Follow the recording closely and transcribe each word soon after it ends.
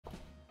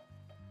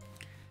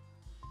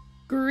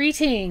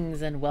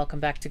Greetings and welcome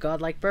back to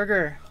Godlike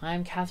Burger.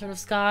 I'm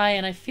KatherineOfSky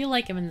and I feel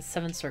like I'm in the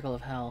seventh circle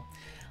of hell.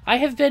 I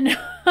have been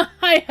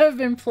I have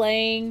been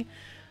playing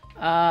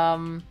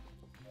off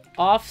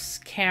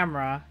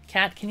camera.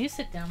 Kat, can you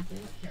sit down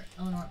please? Here,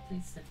 Eleanor,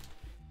 please sit.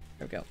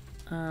 There we go.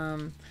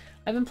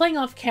 I've been playing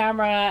off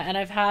camera and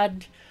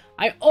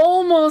I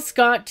almost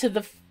got to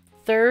the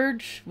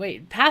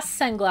past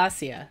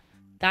Sanglacia.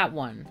 That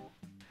one.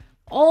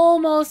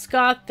 Almost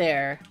got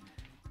there.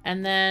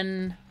 And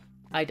then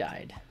I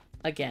died.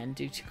 Again,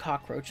 due to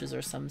cockroaches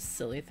or some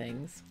silly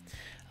things.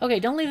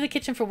 Okay, don't leave the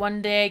kitchen for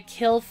one day.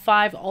 Kill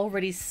 5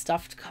 already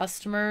stuffed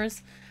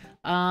customers.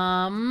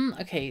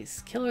 Okay,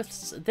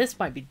 this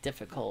might be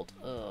difficult.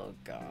 Oh,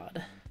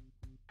 God.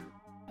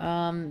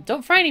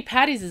 Don't fry any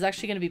patties is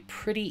actually going to be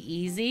pretty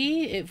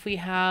easy if we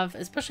have,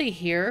 especially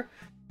here,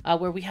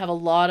 where we have a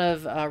lot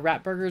of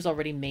rat burgers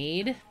already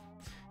made.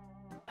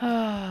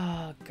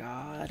 Oh,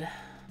 God.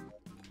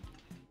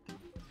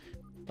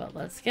 But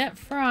let's get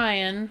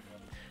frying.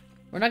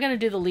 We're not going to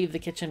do the leave the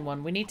kitchen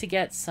one. We need to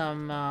get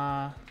some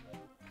of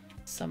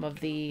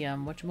the,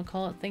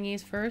 whatchamacallit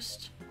thingies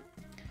first.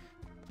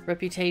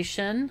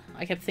 Reputation.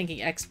 I kept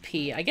thinking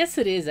XP. I guess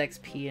it is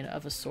XP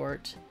of a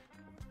sort.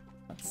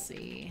 Let's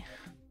see.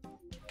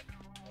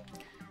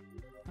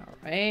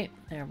 Alright,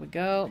 there we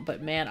go.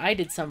 But man, I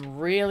did some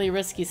really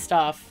risky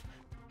stuff.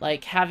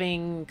 Like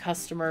having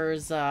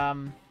customers,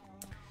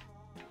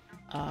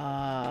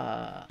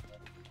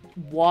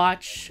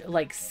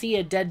 see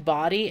a dead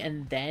body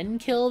and then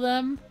kill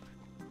them.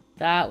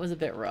 That was a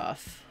bit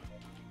rough.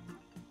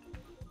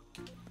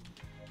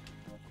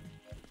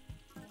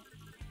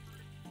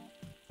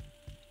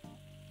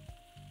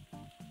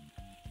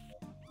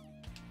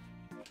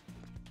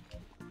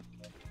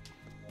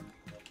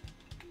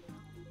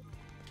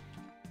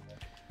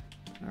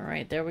 All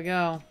right, there we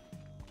go.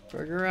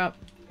 Burger up.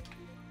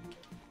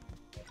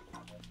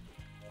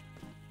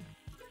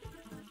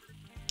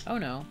 Oh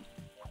no.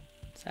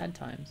 Sad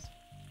times.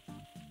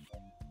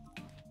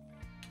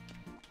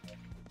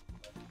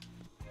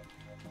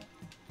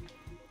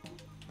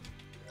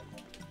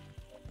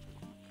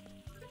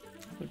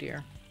 Oh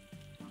dear.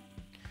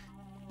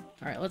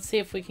 Alright, let's see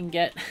if we can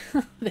get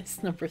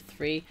this number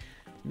 3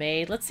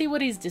 made. Let's see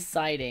what he's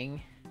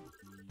deciding.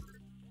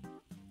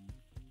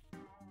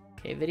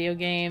 Okay, video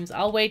games.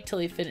 I'll wait till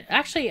he finishes.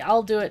 Actually,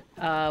 I'll do it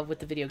with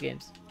the video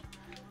games.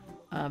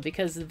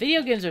 Because the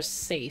video games are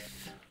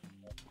safe.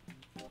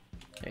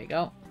 There you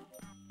go.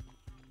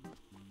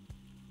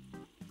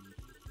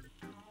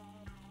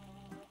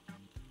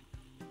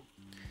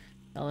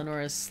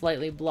 Eleanor is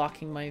slightly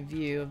blocking my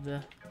view of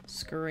the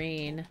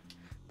screen.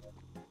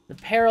 The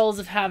perils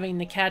of having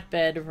the cat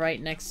bed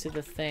right next to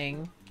the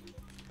thing.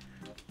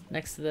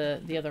 Next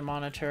to the other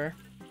monitor.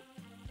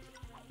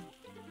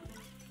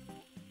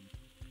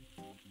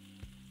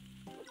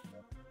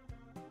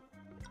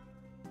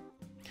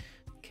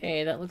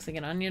 Okay, that looks like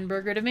an onion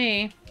burger to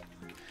me.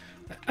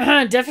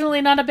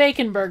 Definitely not a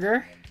bacon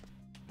burger.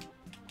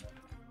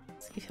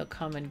 Let's see if he'll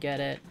come and get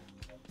it.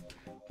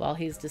 While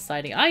he's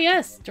deciding. Ah,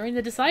 yes! During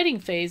the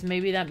deciding phase,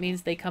 maybe that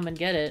means they come and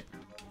get it.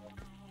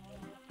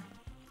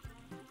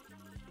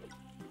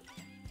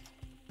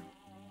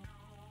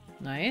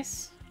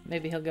 Nice.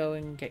 Maybe he'll go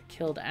and get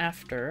killed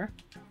after.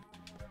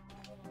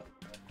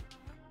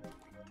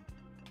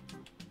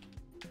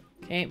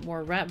 Okay,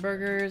 more rat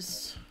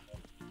burgers.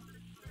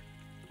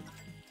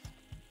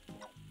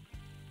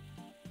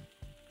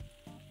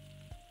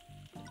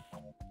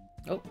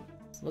 Oh,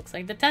 looks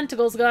like the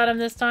tentacles got him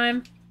this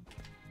time.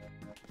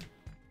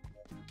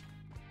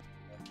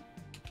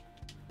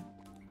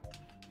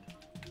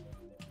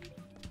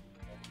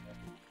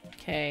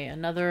 Okay,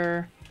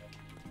 another...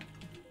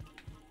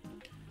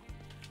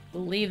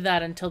 We'll leave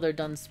that until they're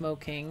done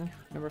smoking.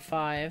 Number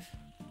 5.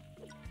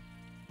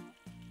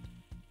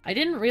 I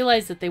didn't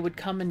realize that they would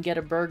come and get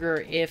a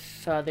burger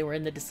if they were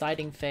in the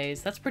deciding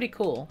phase. That's pretty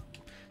cool.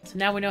 So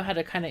now we know how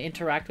to kind of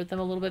interact with them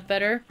a little bit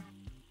better.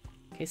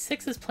 Okay,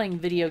 6 is playing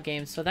video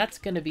games, so that's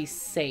going to be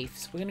safe.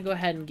 So we're going to go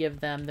ahead and give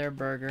them their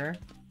burger.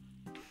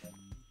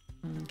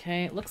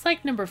 Okay, it looks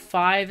like number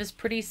 5 is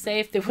pretty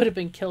safe. They would have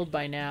been killed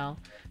by now.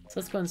 So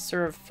let's go and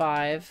serve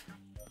 5.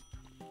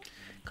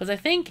 Because I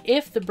think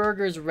if the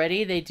burger's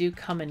ready, they do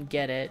come and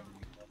get it.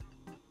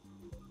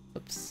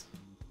 Oops.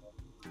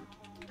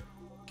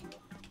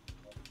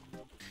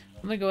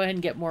 I'm going to go ahead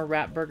and get more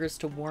rat burgers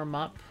to warm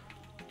up.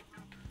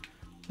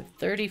 With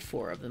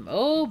 34 of them.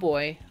 Oh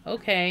boy.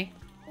 Okay.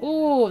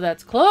 Oh,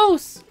 that's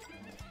close.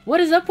 What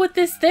is up with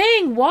this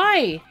thing?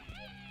 Why?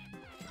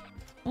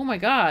 Oh my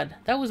god.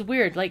 That was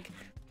weird. Like...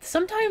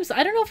 Sometimes,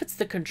 I don't know if it's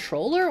the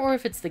controller or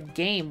if it's the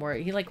game where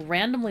he like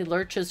randomly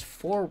lurches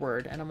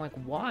forward and I'm like,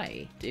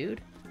 why,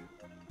 dude?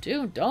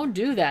 Dude, don't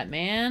do that,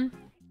 man.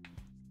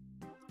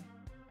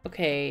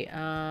 Okay,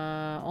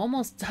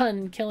 almost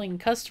done killing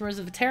customers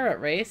of the Terra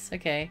race.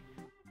 Okay.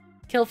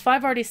 Kill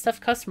 5 already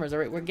stuffed customers.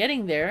 Alright, we're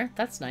getting there.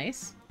 That's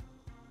nice.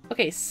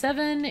 Okay,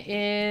 7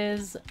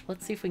 is...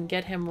 Let's see if we can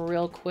get him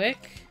real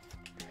quick.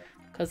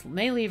 Because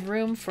may leave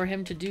room for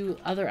him to do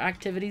other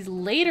activities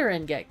later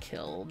and get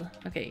killed.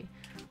 Okay.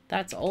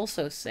 That's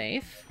also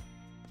safe.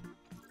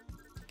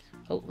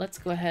 Oh, let's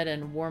go ahead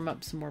and warm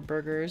up some more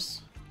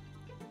burgers.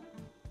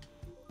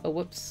 Oh,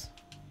 whoops.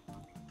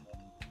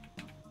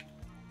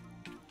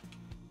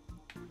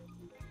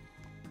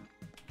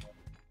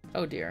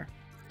 Oh dear.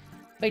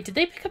 Wait, did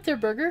they pick up their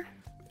burger?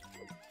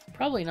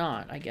 Probably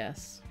not, I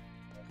guess.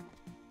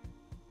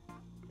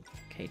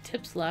 Okay,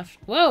 tips left.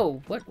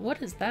 Whoa!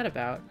 What is that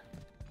about?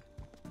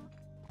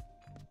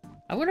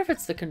 I wonder if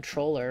it's the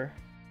controller.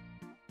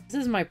 This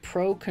is my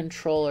Pro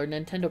controller,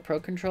 Nintendo Pro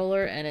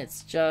controller, and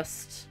it's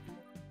just...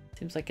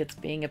 seems like it's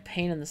being a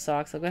pain in the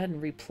socks. I'll go ahead and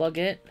replug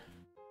it.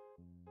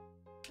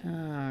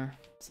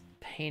 It's a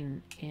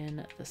pain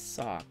in the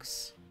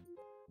socks.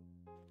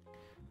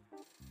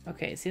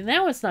 Okay, see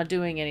now it's not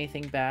doing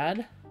anything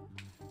bad.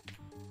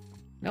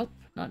 Nope,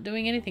 not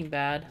doing anything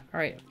bad.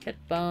 Alright, get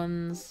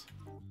bones.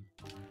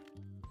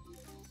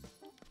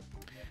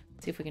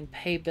 See if we can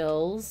pay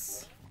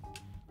bills.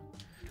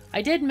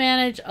 I did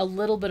manage a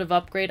little bit of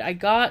upgrade. I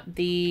got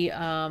the,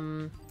 I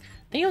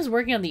think I was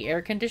working on the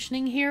air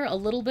conditioning here a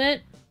little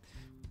bit.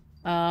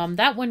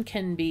 That one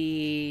can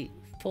be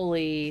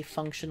fully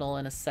functional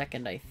in a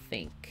second, I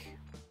think.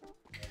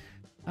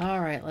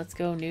 Alright, let's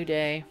go. New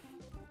day.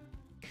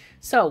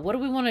 So, what do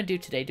we want to do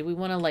today? Do we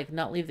want to, like,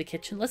 not leave the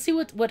kitchen? Let's see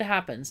what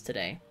happens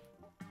today.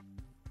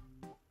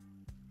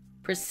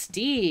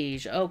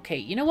 Prestige. Okay,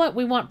 you know what?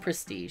 We want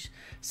prestige.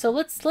 So,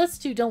 let's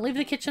do don't leave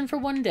the kitchen for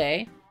one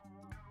day.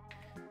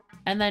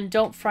 And then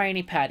don't fry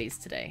any patties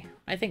today.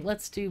 I think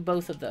let's do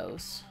both of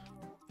those.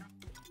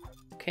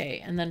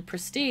 Okay, and then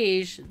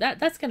prestige,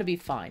 that's going to be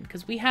fine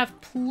because we have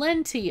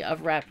plenty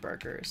of rat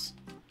burgers.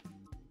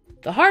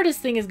 The hardest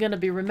thing is going to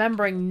be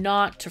remembering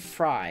not to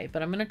fry,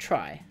 but I'm going to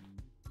try.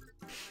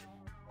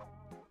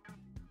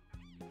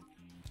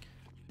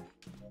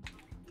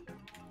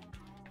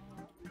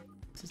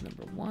 This is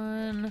number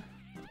 1.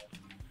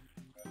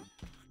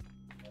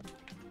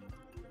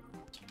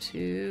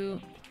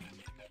 2.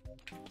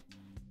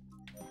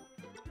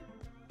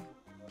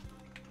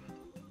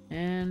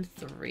 And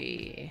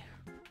 3.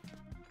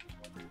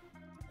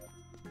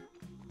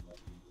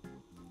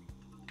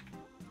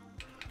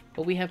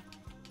 But we have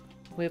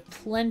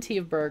plenty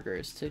of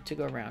burgers to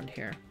go around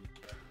here.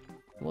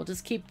 We'll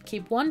just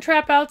keep one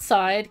trap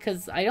outside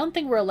because I don't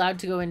think we're allowed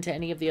to go into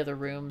any of the other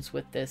rooms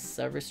with this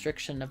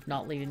restriction of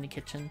not leaving the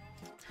kitchen.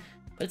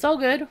 But it's all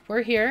good.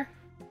 We're here.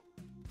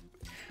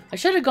 I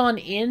should have gone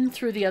in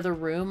through the other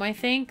room, I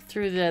think,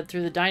 through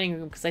the dining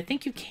room, because I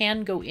think you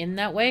can go in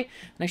that way.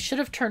 And I should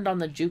have turned on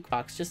the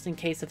jukebox just in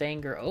case of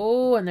anger.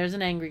 Oh, and there's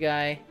an angry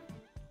guy.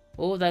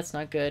 Oh, that's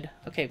not good.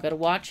 Okay, we've got to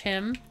watch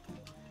him.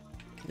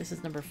 Okay, this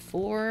is number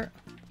 4.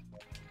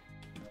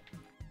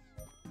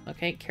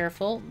 Okay,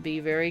 careful. Be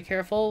very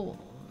careful.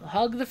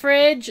 Hug the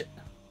fridge.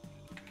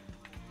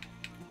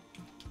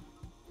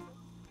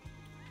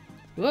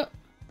 Whoop.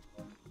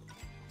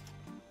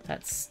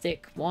 That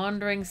stick.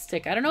 Wandering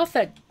stick. I don't know if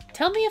that...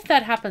 Tell me if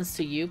that happens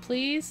to you,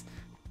 please.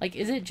 Like,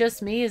 is it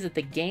just me? Is it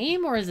the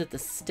game or is it the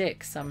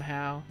stick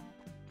somehow?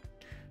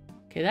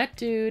 Okay, that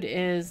dude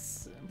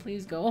is...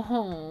 Please go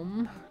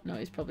home. No,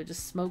 he's probably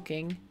just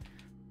smoking.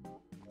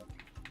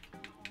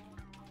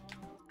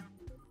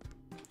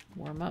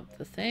 Warm up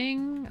the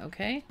thing.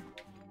 Okay.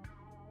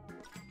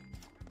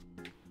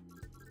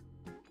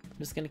 I'm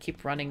just gonna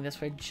keep running this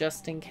way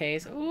just in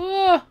case.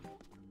 Oh!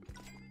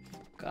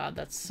 God,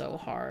 that's so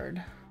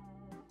hard.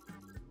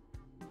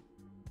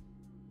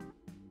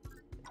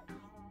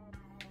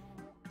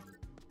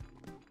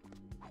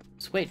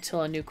 Just wait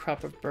till a new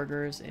crop of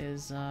burgers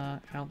is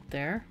out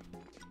there.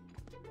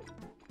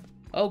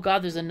 Oh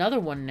God, there's another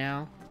one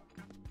now.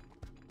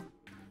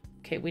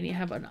 Okay, we need to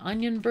have an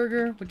onion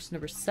burger, which is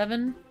number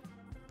 7.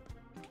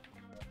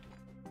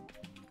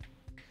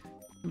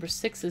 Number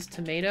 6 is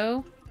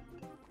tomato.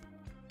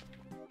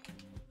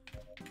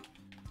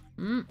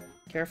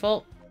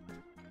 Careful.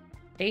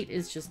 8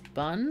 is just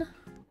bun.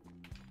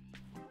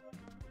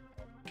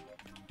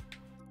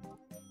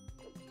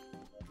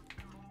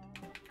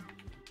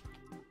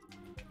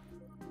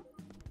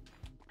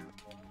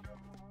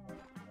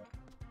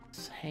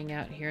 Just hang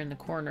out here in the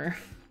corner.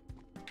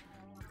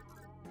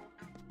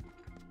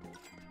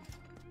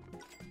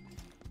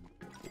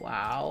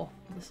 Wow.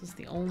 This is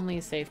the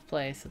only safe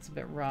place. It's a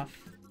bit rough.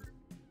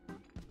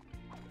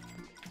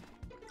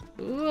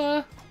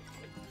 Ooh.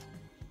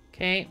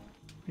 Okay.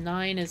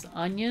 9 is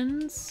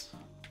onions.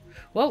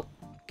 Whoa.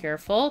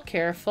 Careful,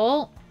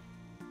 careful.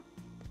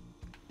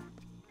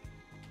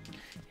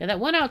 Yeah, that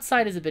one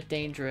outside is a bit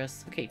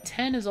dangerous. Okay,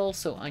 10 is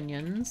also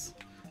onions.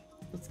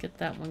 Let's get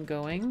that one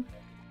going.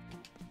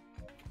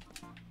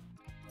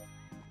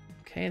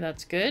 Okay,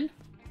 that's good.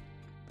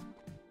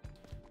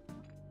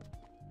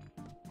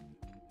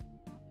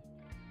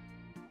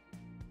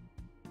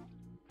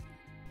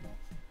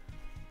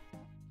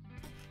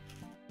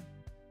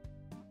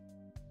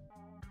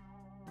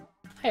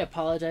 I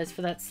apologize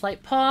for that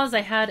slight pause.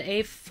 I had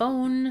a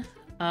phone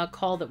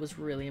call that was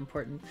really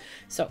important.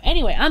 So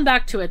anyway, I'm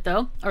back to it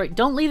though. All right,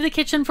 don't leave the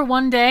kitchen for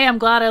one day. I'm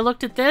glad I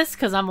looked at this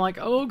because I'm like,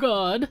 oh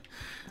God.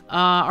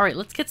 All right,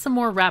 let's get some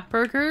more wrap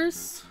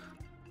burgers.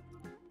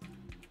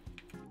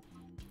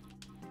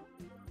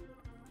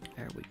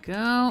 we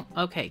go.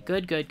 Okay,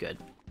 good, good, good.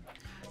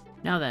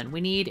 Now then,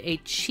 we need a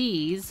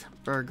cheese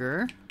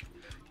burger.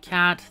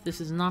 Cat,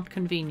 this is not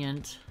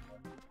convenient.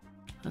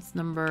 That's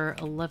number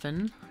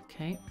 11.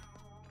 Okay.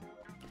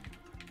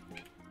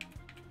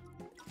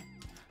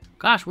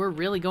 Gosh, we're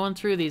really going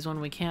through these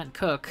when we can't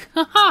cook.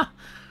 Haha!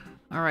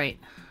 Alright.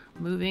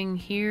 Moving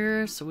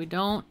here so we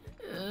don't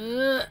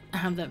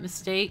have that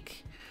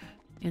mistake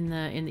in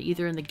the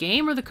either in the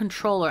game or the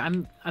controller.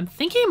 I'm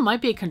thinking it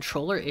might be a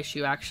controller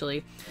issue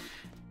actually.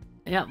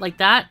 Yeah, like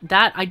that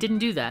I didn't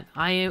do that.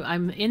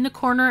 I'm in the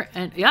corner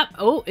and yep,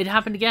 oh, it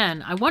happened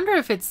again. I wonder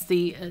if it's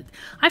the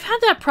I've had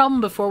that problem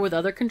before with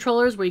other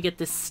controllers where you get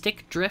this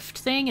stick drift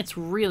thing. It's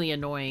really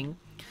annoying.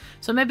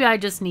 So maybe I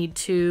just need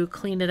to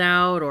clean it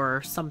out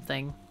or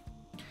something.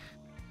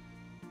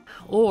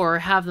 Or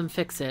have them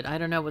fix it. I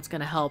don't know what's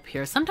going to help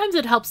here. Sometimes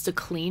it helps to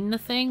clean the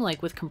thing,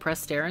 like with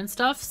compressed air and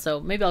stuff.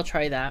 So maybe I'll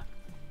try that.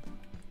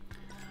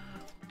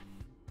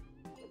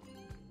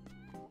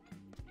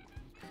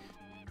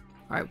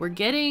 Alright, we're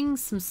getting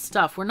some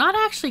stuff. We're not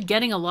actually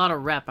getting a lot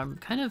of rep. I'm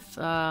kind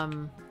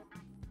of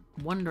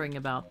wondering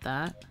about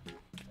that.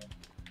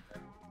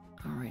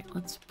 Alright,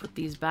 let's put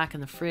these back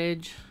in the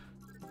fridge.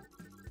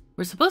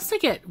 We're supposed to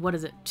get, what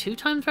is it, 2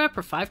 times rep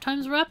or 5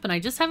 times rep? And I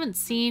just haven't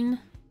seen...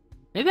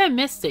 Maybe I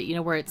missed it, you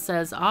know, where it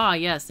says, ah,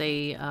 yes,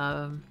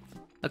 a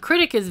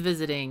critic is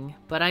visiting.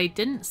 But I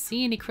didn't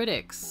see any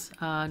critics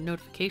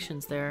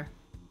notifications there.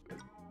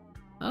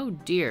 Oh,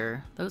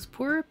 dear. Those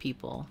poor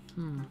people.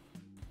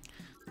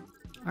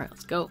 Alright,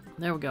 let's go.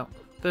 There we go.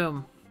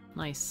 Boom.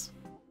 Nice.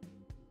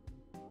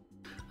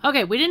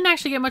 Okay, we didn't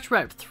actually get much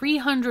rep.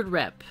 300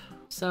 rep.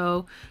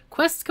 So,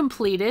 quest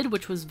completed,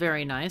 which was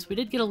very nice. We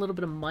did get a little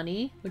bit of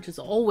money, which is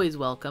always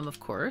welcome, of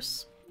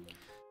course.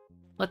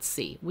 Let's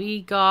see.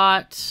 We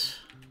got...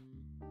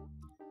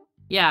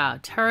 Yeah,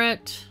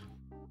 turret.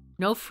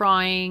 No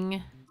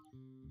frying.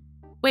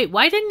 Wait,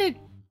 why didn't it...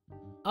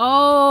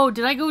 Oh,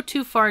 did I go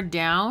too far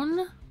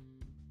down?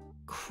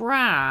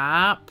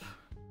 Crap.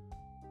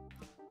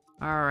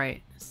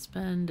 Alright.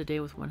 Spend a day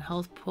with 1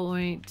 health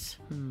point.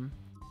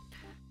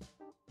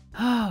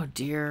 Oh,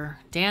 dear.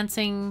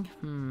 Dancing.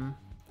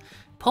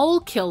 Pole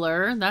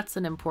killer. That's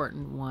an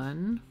important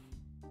one.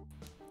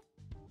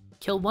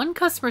 Kill 1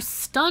 customer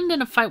stunned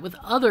in a fight with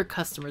other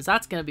customers.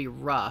 That's going to be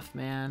rough,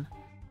 man.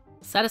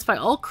 Satisfy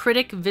all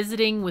critic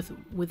visiting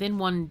within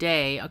 1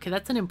 day. Okay,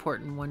 that's an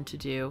important one to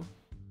do.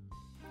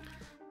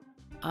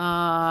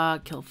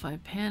 Kill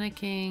 5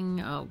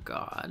 panicking. Oh,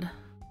 God.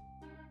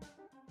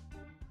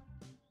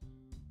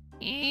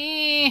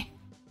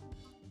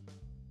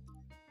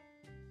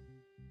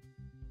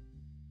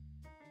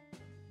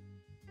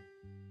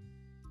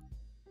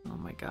 Oh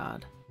my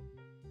god.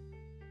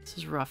 This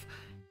is rough.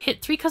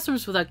 Hit 3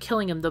 customers without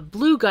killing them. The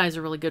blue guys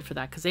are really good for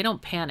that because they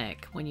don't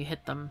panic when you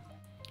hit them.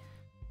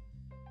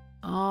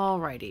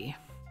 Alrighty.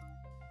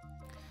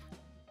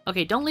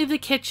 Okay, don't leave the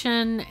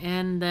kitchen.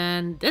 And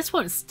then this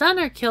one, stun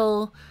or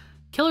kill.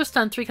 Killer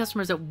stun 3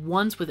 customers at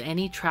once with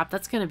any trap.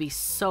 That's going to be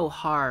so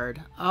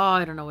hard. Oh,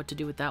 I don't know what to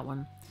do with that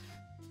one.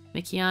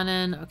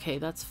 Mikianen. Okay,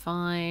 that's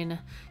fine.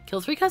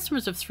 Kill 3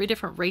 customers of 3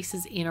 different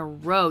races in a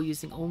row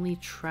using only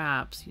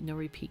traps. No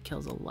repeat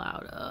kills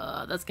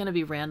allowed. That's going to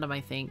be random,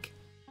 I think.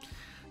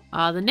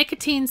 The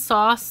nicotine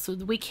sauce.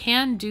 We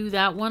can do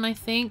that one, I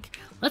think.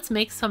 Let's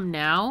make some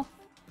now.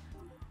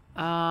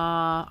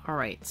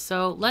 Alright,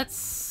 so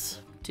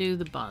let's do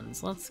the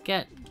buns. Let's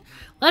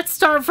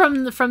start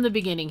from the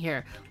beginning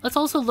here. Let's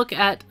also look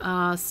at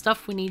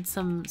stuff. We need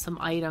some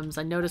items.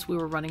 I noticed we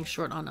were running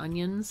short on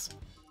onions.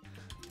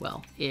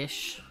 Well,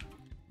 ish.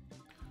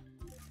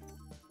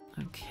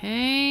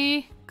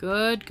 Okay,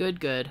 good, good,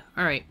 good.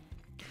 Alright,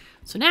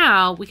 so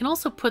now we can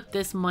also put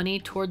this money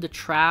toward the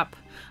trap.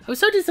 I was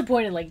so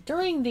disappointed, like,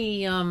 during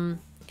the,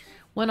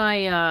 when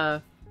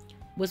I,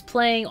 was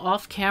playing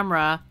off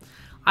camera,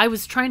 I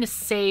was trying to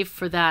save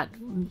for that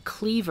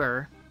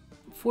cleaver.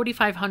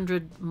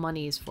 4,500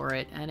 monies for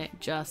it, and it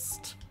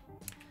just...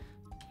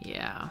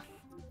 Yeah.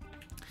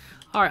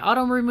 Alright,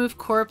 auto remove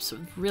corpse,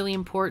 really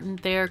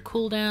important there.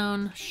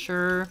 Cooldown,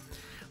 sure.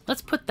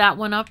 Let's put that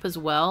one up as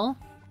well.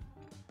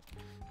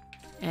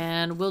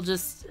 And we'll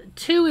just...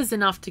 2 is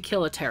enough to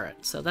kill a turret,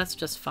 so that's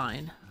just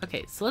fine.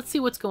 Okay, so let's see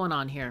what's going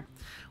on here.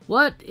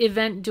 What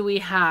event do we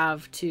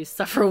have to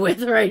suffer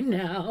with right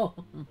now?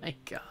 Oh my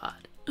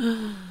god.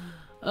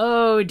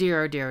 Oh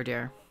dear, oh dear, oh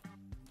dear.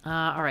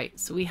 Alright,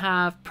 so we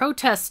have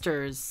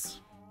protesters.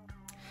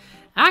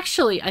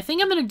 Actually, I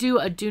think I'm going to do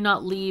a do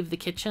not leave the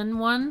kitchen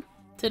one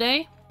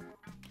today.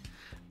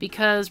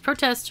 Because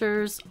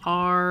protesters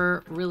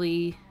are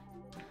really...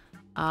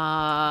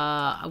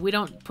 we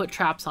don't put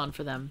traps on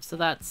for them. So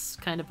that's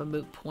kind of a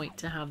moot point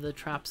to have the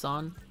traps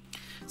on.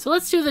 So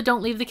let's do the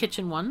don't leave the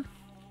kitchen one.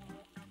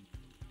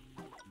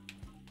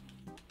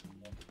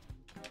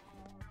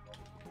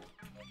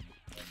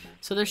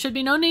 So there should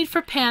be no need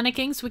for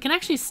panicking. So we can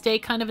actually stay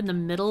kind of in the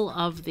middle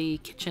of the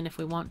kitchen if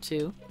we want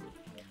to.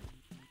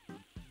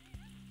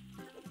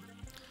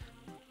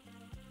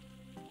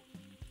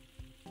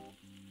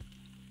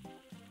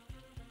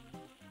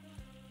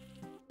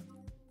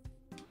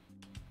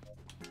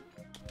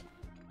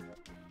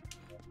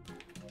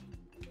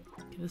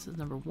 this is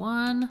number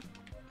 1.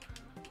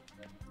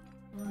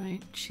 All right,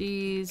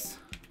 cheese.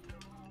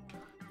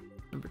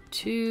 Number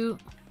 2.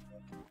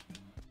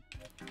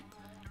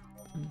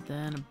 And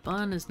then a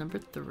bun is number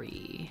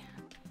 3.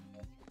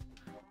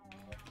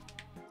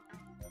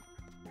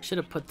 Should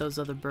have put those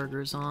other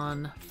burgers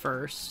on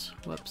first.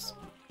 Whoops.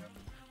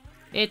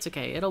 It's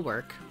okay, it'll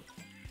work.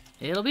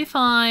 It'll be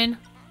fine.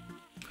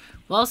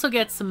 We'll also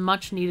get some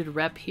much needed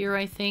rep here,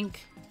 I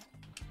think.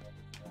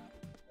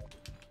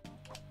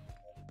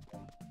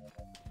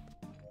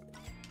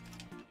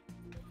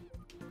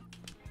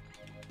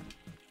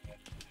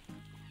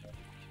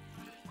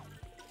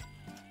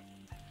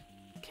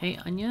 Okay,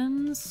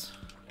 onions.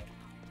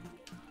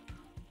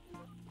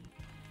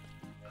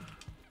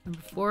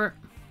 Number 4.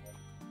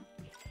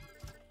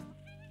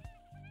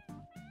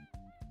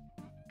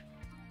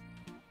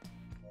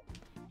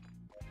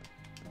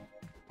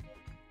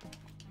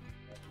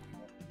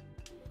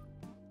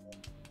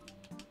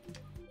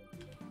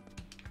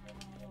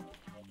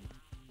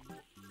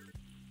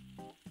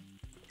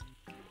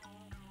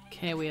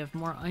 Okay, we have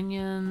more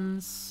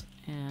onions,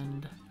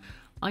 and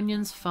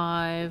onions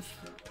 5.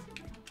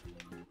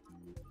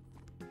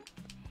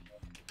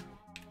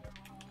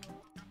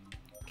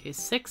 Okay,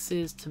 6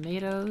 is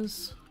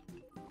tomatoes.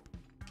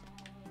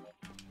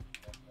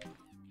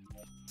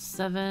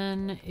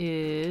 7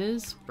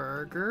 is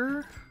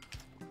burger.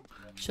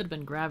 Should have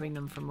been grabbing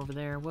them from over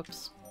there.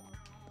 Whoops.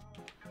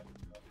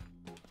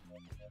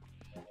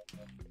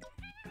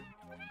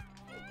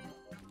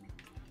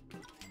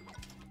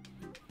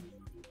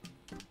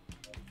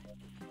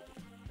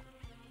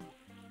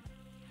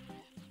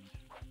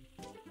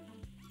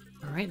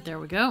 All right, there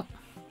we go.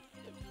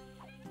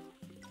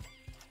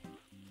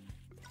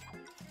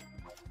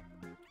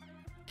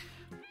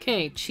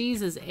 Okay,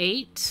 cheese is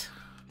 8.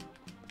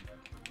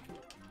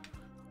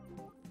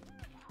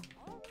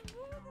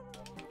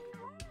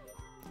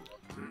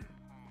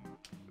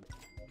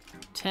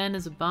 $10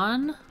 is a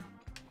bun.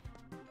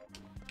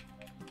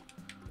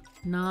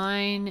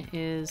 9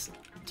 is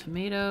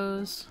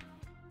tomatoes.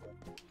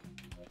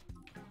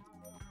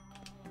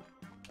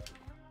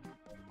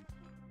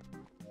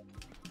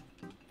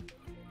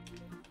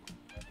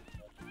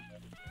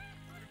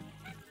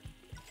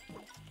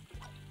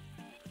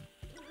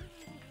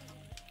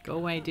 Go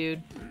away,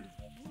 dude.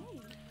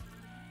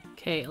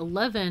 Okay,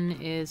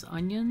 11 is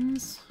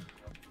onions.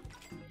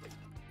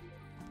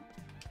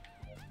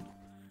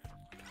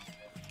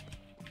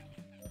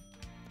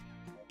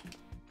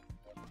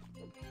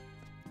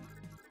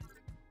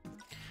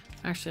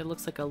 Actually, it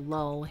looks like a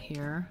lull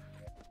here.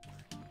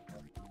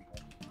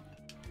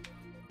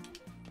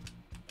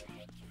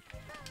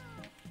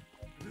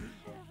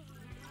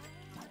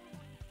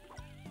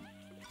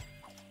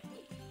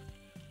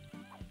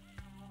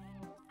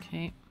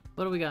 Okay,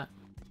 what do we got?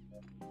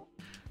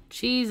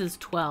 Cheese is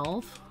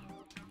 12.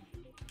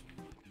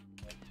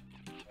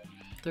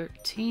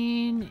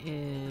 13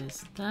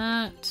 is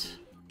that.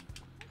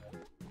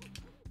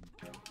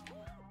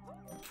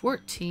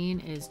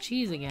 14 is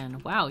cheese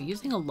again. Wow,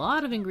 using a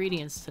lot of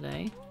ingredients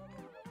today.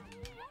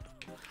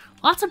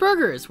 Lots of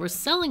burgers. We're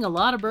selling a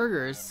lot of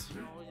burgers.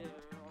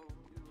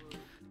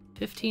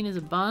 15 is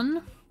a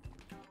bun.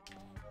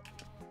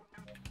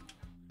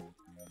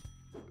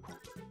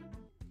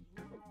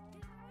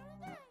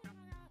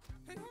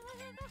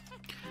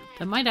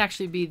 That might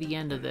actually be the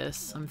end of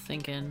this, I'm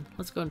thinking.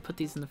 Let's go and put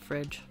these in the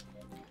fridge.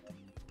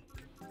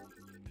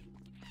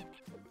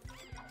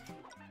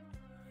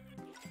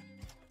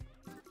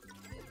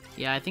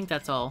 Yeah, I think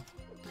that's all.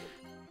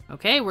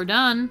 Okay, we're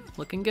done.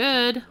 Looking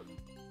good.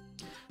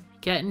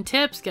 Getting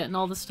tips, getting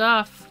all the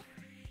stuff.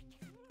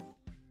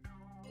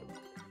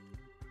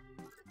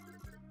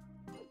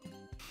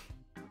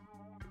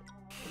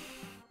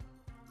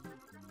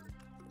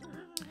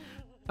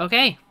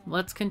 Okay,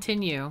 let's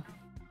continue.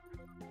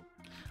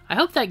 I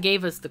hope that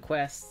gave us the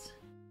quest.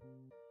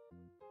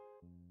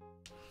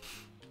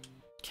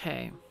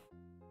 Okay.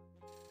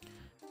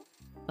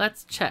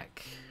 Let's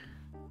check.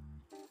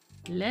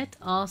 Let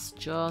us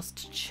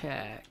just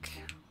check.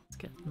 Let's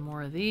get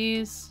more of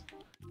these.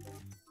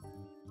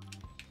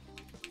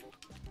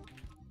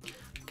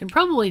 Can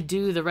probably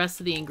do the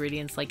rest of the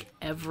ingredients like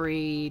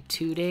every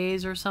 2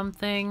 days or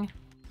something.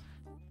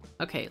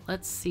 Okay,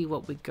 let's see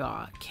what we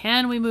got.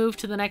 Can we move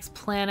to the next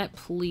planet,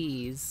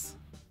 please?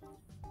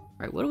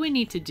 Alright, what do we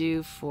need to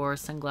do for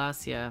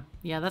Sunglassia?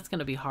 Yeah, that's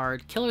gonna be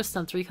hard. Killer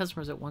stun 3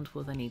 customers at once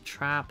with any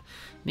trap.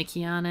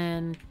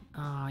 Mikianen.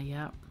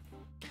 Yeah.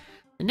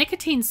 The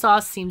nicotine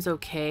sauce seems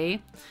okay.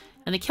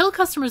 And they kill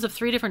customers of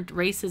 3 different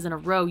races in a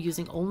row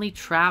using only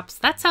traps.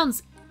 That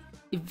sounds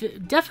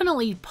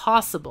definitely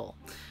possible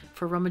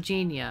for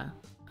Romagenia.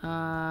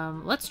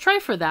 Let's try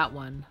for that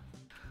one.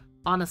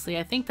 Honestly,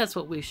 I think that's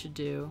what we should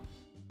do.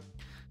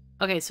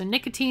 Okay, so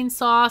nicotine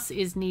sauce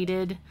is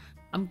needed.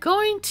 I think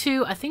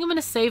I'm going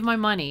to save my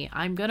money.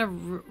 I'm going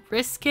to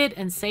risk it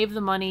and save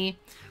the money.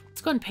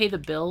 Let's go and pay the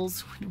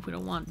bills. We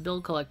don't want bill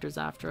collectors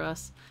after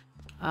us.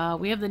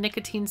 We have the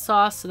nicotine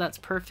sauce, so that's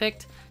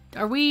perfect.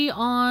 Are we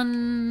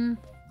on...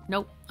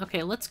 Nope.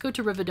 Okay, let's go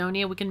to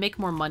Rivadonia. We can make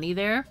more money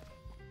there.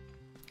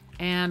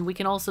 And we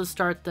can also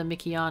start the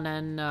Mickey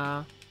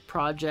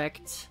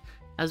project,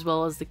 as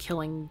well as the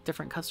killing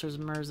different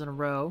customers in a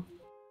row.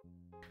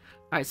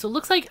 Alright, so it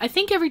looks like, I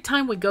think every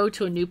time we go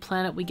to a new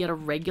planet, we get a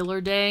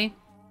regular day.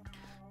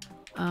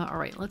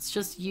 Alright, let's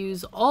just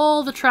use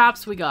all the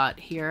traps we got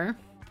here.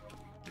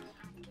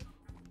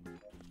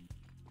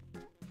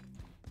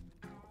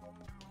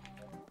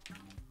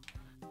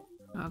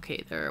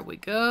 Okay, there we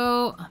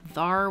go.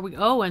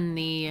 Oh, and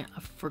I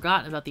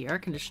forgot about the air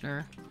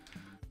conditioner.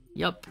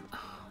 Yup,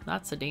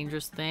 that's a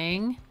dangerous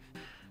thing.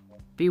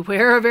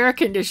 Beware of air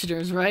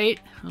conditioners, right?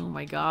 Oh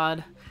my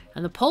god.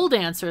 And the pole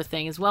dancer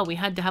thing as well. We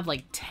had to have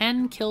like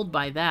 10 killed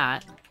by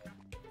that.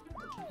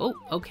 Oh,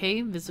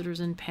 okay. Visitors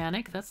in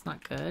panic. That's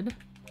not good.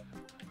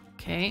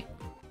 Okay.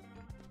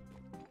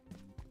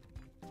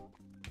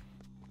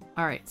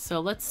 Alright,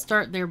 so let's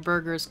start their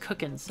burgers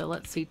cooking. So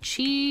let's see.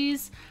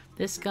 Cheese.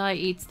 This guy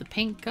eats the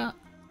pink guy.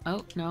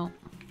 Oh, no.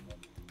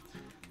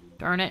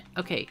 Darn it.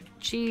 Okay,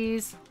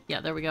 cheese. Yeah,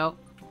 there we go.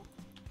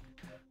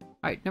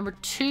 Alright, number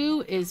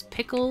 2 is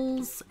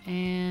pickles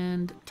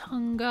and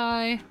tongue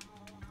guy.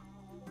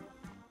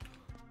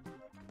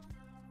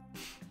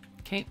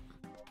 Okay.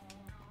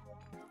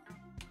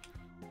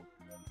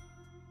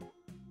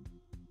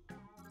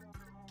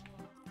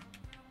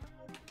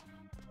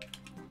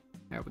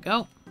 There we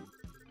go.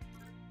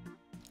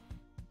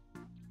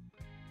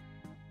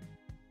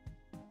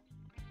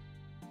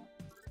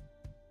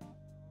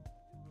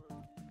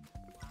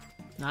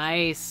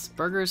 Nice.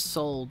 Burgers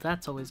sold.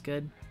 That's always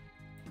good.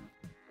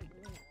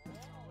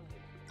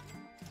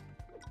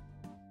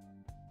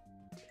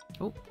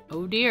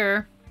 Oh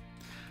dear.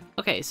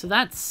 Okay, so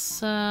that's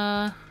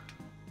 2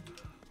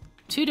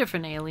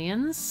 different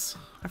aliens.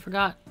 I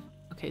forgot.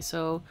 Okay,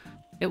 so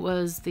it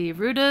was the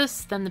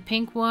rudest, then the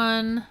pink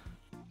one.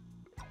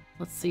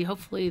 Let's see,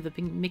 hopefully the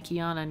pink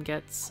Mickey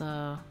gets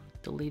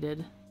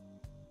deleted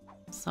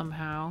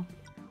somehow.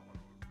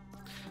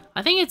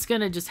 I think it's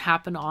gonna just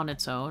happen on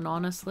its own,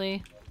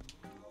 honestly.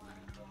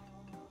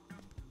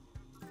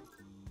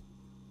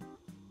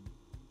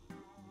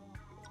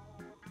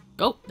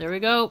 Oh, there we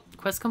go.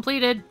 Quest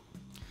completed.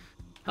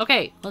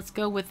 Okay, let's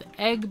go with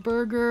egg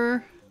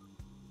burger.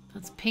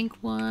 That's pink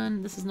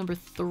one. This is number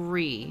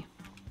 3.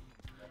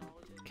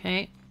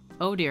 Okay.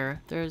 Oh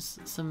dear, there's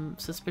some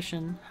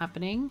suspicion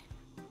happening.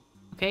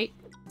 Okay,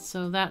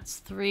 so that's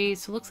 3.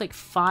 So it looks like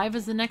 5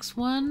 is the next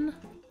one.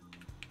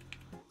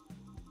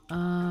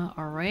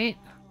 Alright.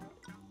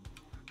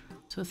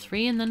 So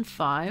 3 and then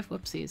 5.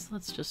 Whoopsies.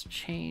 Let's just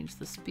change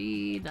the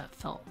speed. That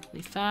felt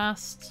really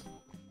fast.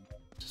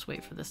 Just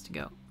wait for this to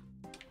go.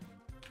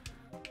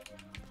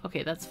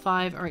 Okay, that's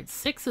 5. Alright,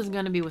 6 is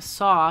going to be with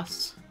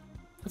sauce.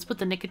 Let's put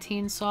the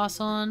nicotine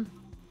sauce on.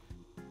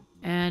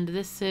 And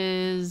this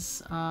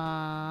is,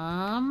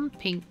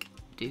 pink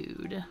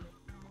dude.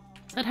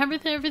 Is that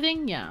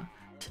everything? Yeah.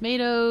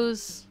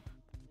 Tomatoes,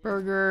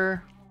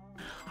 burger.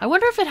 I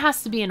wonder if it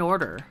has to be in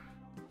order.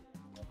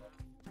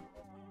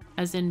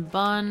 As in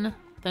bun,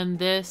 then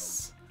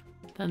this,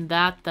 then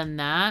that, then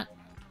that.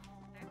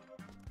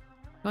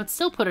 No, it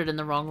still put it in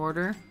the wrong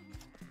order.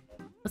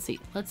 Let's see.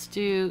 Let's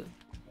do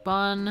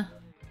bun,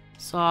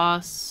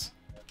 sauce,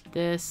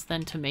 this,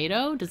 then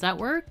tomato. Does that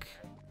work?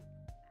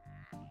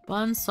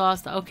 Bun,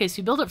 sauce. Okay, so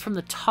you build it from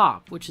the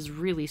top, which is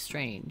really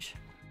strange.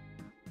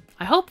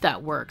 I hope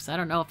that works. I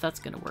don't know if that's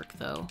going to work,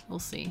 though. We'll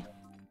see.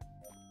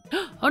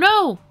 Oh,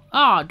 no!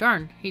 Oh,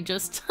 darn. He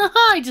just...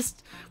 I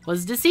just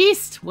was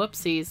deceased.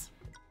 Whoopsies.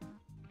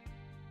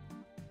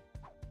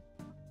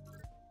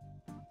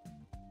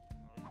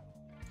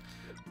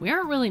 We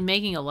aren't really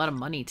making a lot of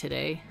money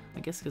today. I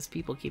guess because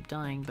people keep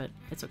dying, but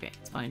it's okay.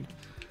 It's fine.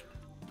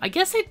 I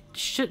guess it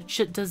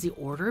should does the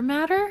order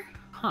matter?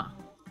 Huh.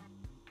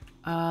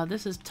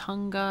 This is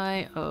tongue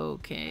guy.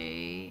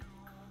 Okay.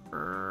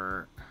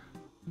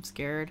 I'm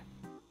scared.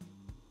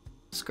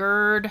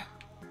 Scared.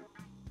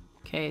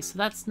 Okay, so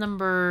that's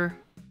number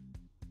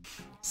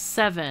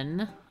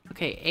 7.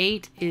 Okay,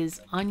 8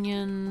 is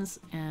onions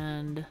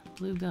and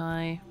blue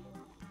guy.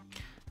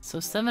 So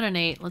 7 and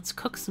 8. Let's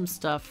cook some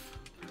stuff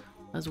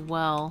as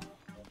well.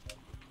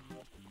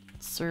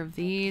 Serve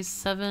these.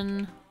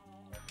 7,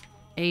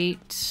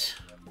 8,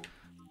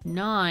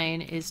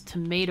 9 is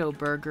tomato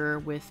burger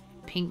with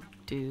pink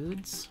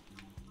dudes.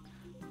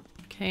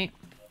 Okay.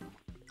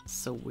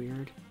 So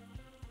weird.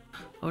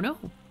 Oh no.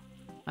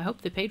 I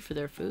hope they paid for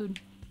their food.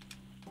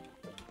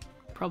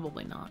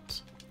 Probably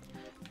not.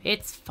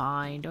 It's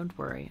fine. Don't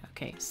worry.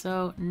 Okay,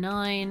 so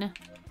 9.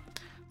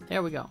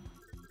 There we go.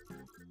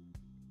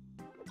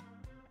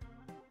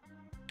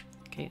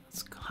 Okay,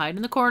 let's hide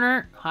in the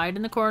corner. Hide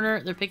in the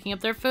corner. They're picking up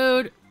their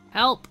food.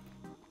 Help!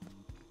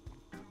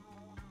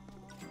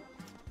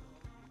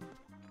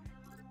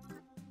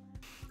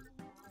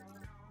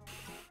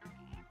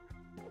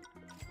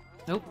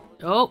 Nope.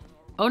 Oh!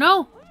 Oh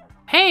no!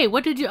 Hey,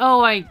 what did you...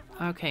 Oh,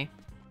 okay.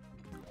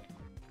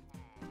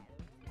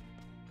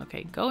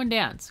 Okay, go and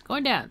dance. Go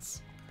and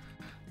dance.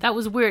 That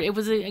was weird. It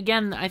was,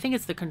 again, I think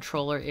it's the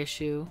controller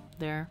issue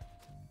there.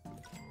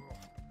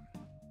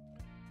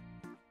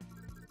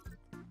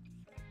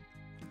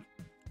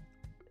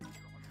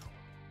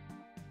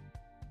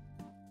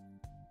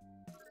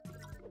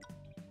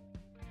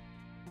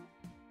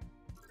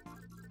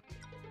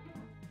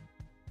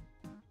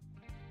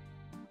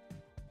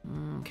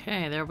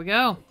 Okay, there we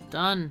go.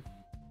 Done.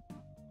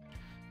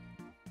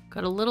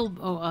 Got a little...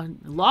 Oh,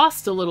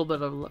 lost a little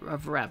bit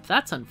of rep.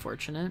 That's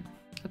unfortunate.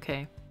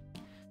 Okay.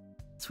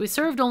 So we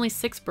served only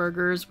 6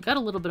 burgers. We got a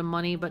little bit of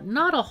money, but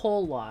not a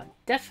whole lot.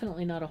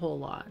 Definitely not a whole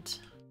lot.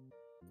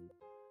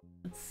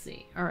 Let's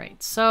see.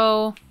 Alright,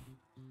 so...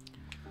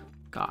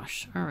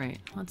 Gosh. Alright,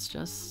 let's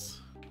just...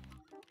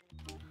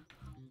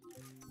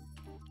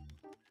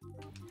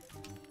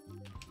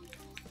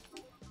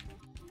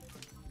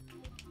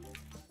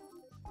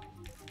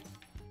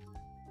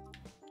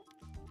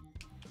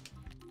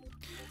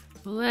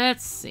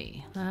 Let's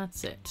see.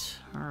 That's it.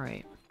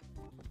 Alright.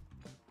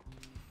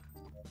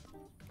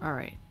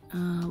 Alright.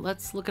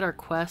 Let's look at our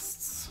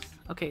quests.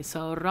 Okay,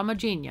 so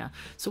Ramajina.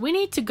 So we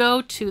need to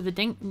go to the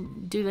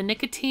do the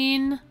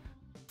nicotine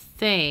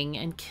thing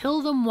and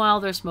kill them while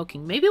they're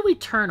smoking. Maybe we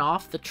turn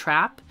off the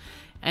trap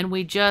and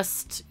we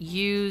just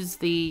use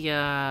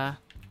the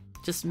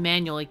just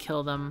manually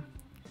kill them.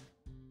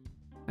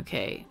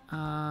 Okay.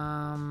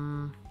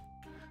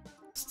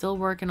 Still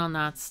working on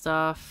that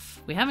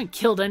stuff. We haven't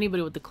killed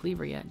anybody with the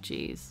cleaver yet.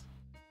 Jeez.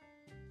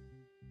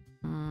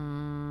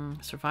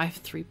 Survived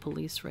 3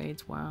 police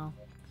raids. Wow.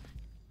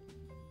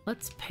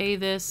 Let's pay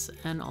this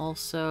and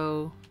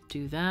also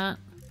do that.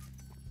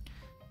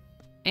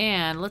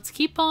 And let's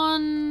keep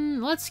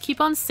on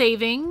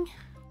saving.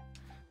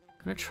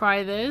 Gonna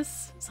try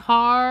this. It's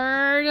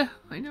hard.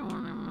 I don't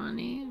want the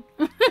money.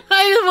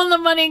 I just want the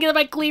money and get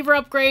my cleaver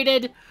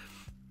upgraded.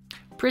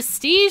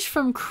 Prestige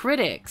from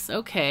critics.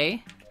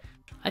 Okay.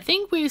 I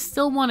think we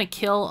still want to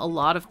kill a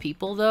lot of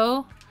people,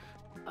 though.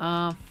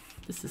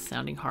 This is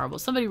sounding horrible.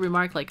 Somebody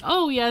remarked like,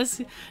 oh,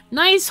 yes,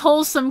 nice,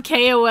 wholesome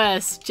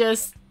KOS.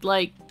 Just,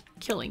 like,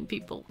 killing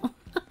people.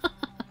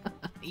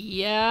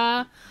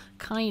 Yeah,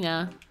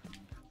 kinda.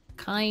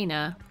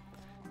 Kinda.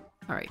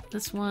 Alright,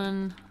 this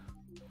one.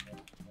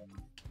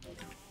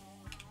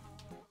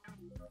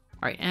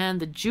 Alright, and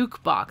the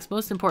jukebox.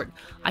 Most important.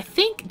 I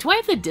think... Do I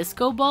have the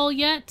disco ball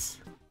yet?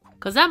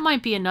 Because that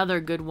might be another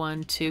good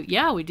one to...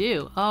 Yeah, we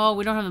do. Oh,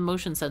 we don't have the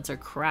motion sensor.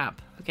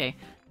 Crap. Okay.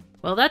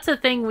 Well, that's a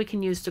thing we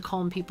can use to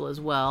calm people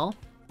as well.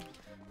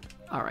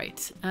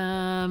 Alright.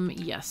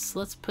 Yes.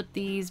 Let's put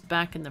these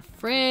back in the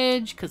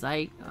fridge because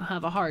I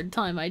have a hard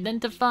time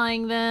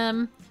identifying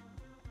them.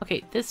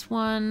 Okay, this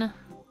one.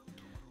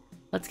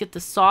 Let's get the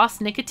sauce.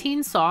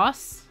 Nicotine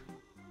sauce.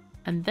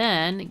 And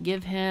then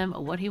give him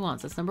what he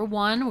wants. That's number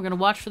 1. We're going to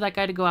watch for that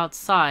guy to go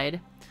outside.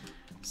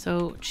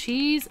 So,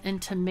 cheese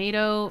and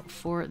tomato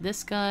for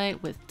this guy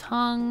with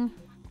tongue.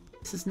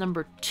 This is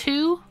number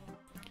 2.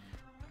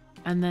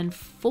 And then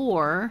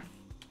 4.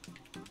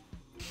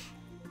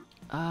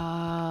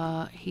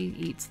 He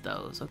eats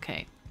those.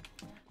 Okay.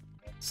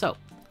 So,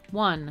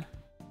 1.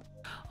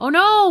 Oh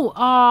no!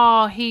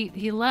 Oh,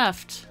 he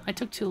left. I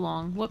took too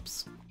long.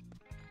 Whoops.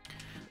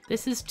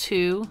 This is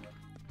 2.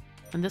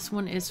 And this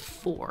one is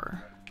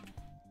 4.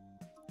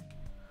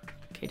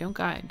 Okay, don't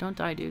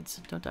die,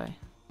 dudes. Don't die.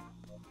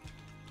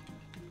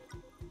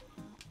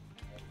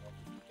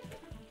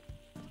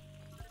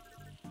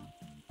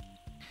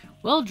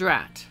 Well,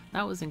 drat.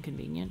 That was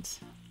inconvenient.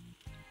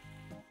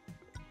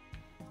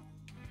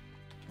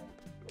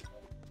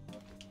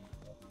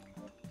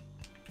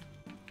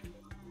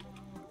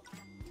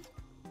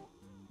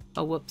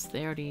 Oh, whoops.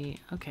 They already...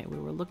 Okay, we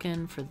were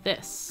looking for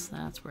this.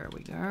 That's where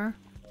we are.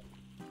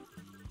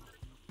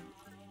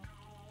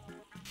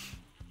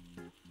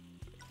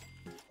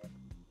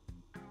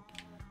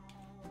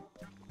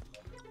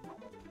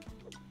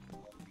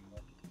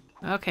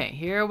 Okay,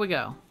 here we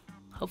go.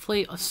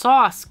 Hopefully... a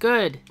sauce!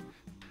 Good!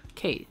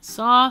 Okay,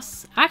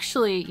 sauce.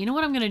 Actually, you know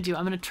what I'm going to do?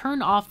 I'm going to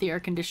turn off the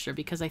air conditioner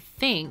because I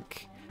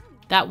think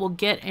that will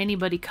get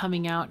anybody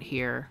coming out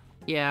here.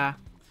 Yeah.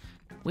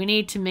 We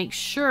need to make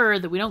sure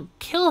that we don't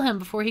kill him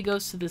before he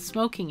goes to the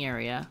smoking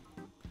area.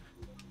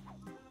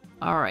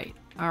 Alright.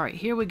 Alright,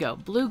 here we go.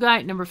 Blue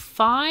guy number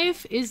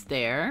 5 is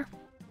there.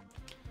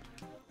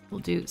 We'll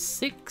do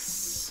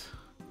 6.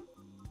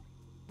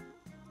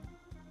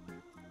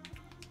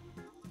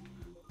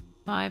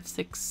 5,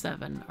 6,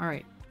 7.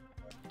 Alright.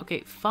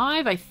 Okay,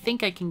 5 I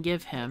think I can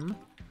give him.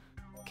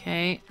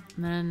 Okay,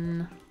 and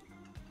then...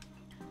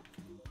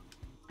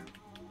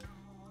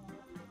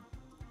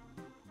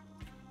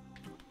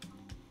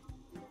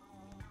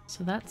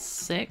 So that's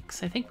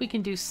 6. I think we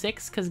can do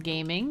 6 because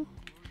gaming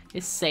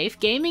is safe.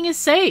 Gaming is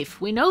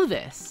safe! We know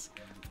this.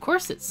 Of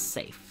course it's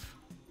safe.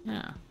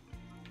 Yeah.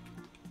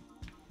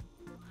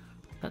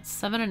 That's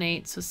 7 and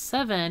 8. So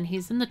 7,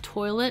 he's in the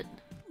toilet.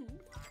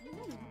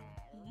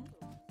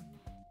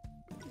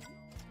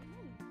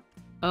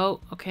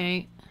 Oh,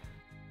 okay.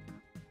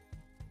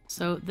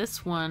 So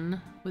this one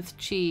with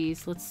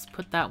cheese, let's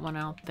put that one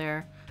out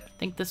there. I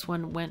think this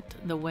one went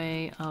the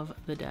way of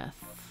the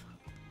death.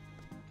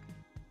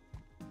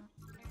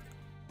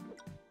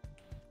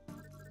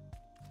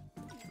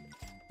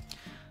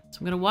 So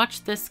I'm gonna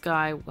watch this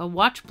guy. I'll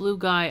watch blue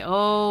guy.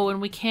 Oh, and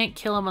we can't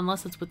kill him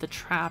unless it's with the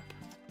trap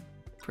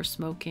for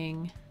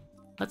smoking.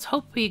 Let's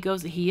hope he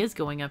goes. He is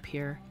going up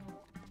here.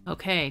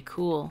 Okay,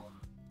 cool.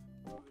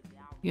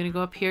 You gonna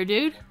go up here,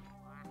 dude?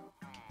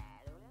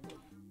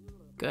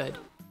 Good.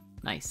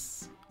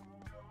 Nice.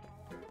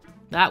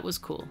 That was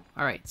cool.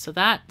 Alright, so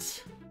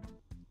that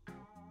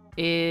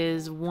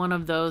is one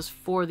of those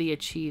for the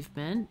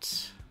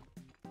achievement.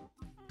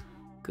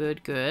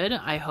 Good, good.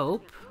 I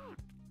hope.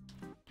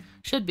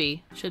 Should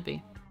be. Should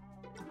be.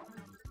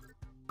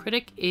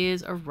 Critic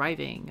is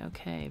arriving.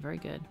 Okay, very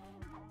good.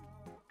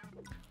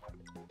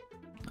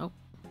 Oh.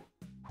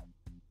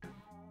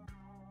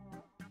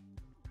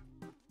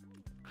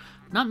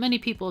 Not many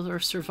people are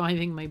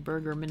surviving my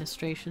burger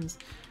ministrations.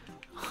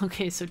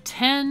 Okay, so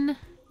 10.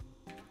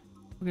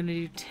 We're gonna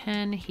do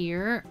 10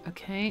 here.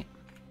 Okay.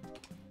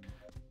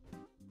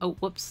 Oh,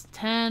 whoops.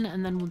 10,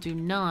 and then we'll do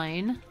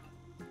 9.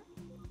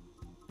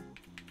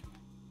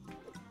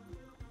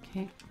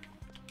 Okay.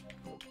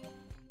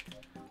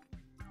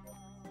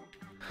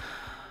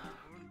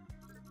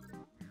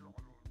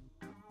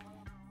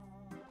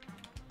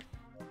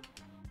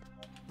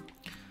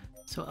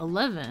 So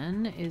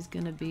 11 is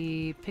gonna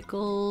be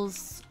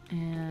pickles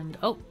and...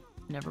 oh,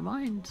 never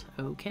mind.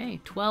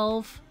 Okay,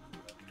 12.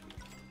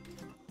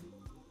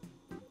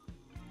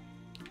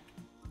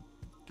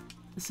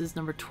 This is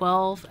number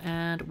 12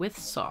 and with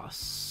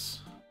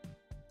sauce.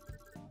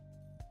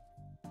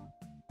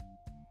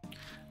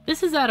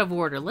 This is out of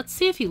order. Let's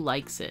see if he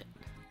likes it.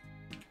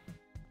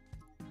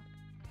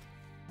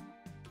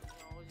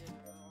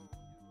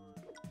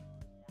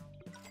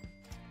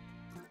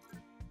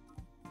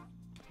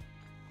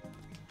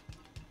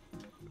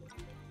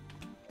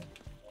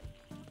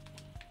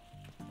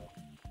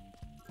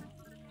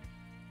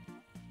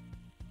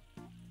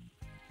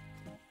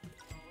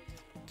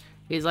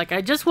 He's like,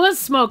 I just was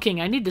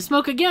smoking. I need to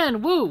smoke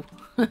again. Woo!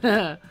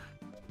 All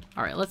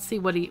right, let's see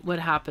what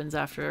happens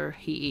after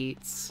he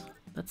eats.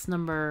 That's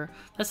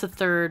the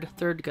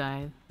third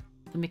guy.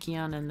 The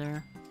Mickey-on in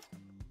there.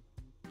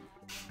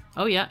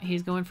 Oh yeah,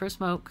 he's going for a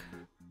smoke.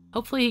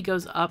 Hopefully he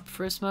goes up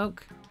for a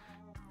smoke.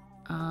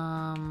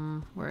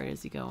 Where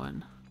is he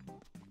going?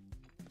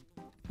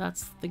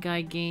 That's the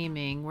guy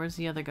gaming. Where's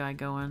the other guy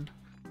going?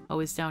 Oh,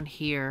 he's down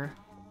here.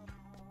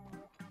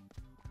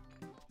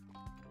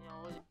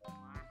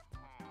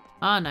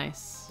 Ah,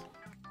 nice.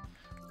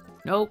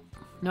 Nope.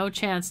 No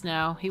chance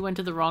now. He went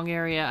to the wrong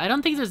area. I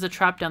don't think there's a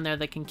trap down there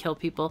that can kill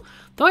people.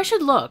 Though I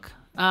should look.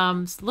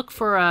 Look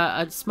for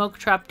a smoke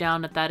trap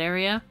down at that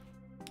area.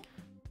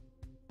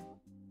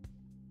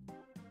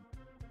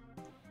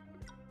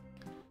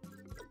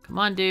 Come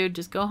on, dude.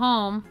 Just go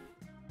home.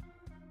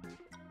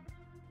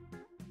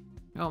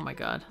 Oh my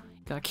god.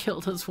 He got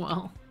killed as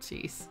well.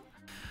 Jeez.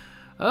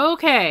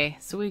 Okay.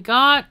 So we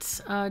got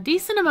a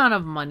decent amount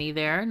of money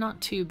there. Not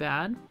too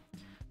bad.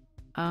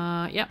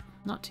 Yep,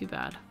 not too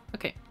bad.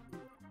 Okay.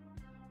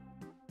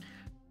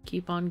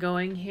 Keep on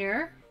going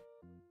here.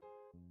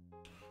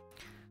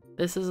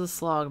 This is a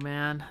slog,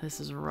 man. This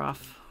is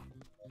rough.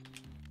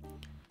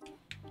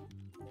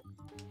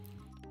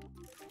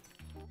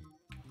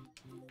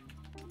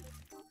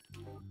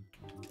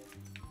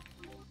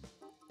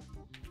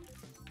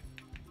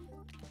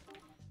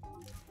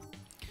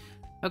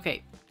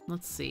 Okay,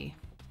 let's see.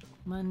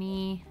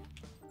 Money.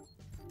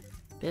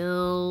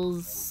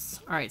 Bills.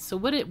 Alright, so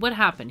what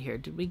happened here?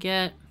 Did we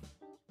get...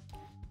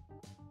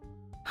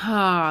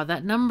 ah,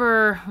 that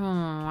number...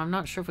 I'm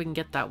not sure if we can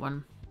get that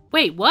one.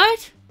 Wait,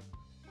 what?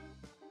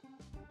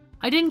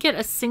 I didn't get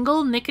a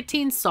single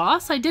nicotine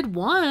sauce? I did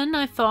one,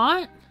 I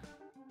thought.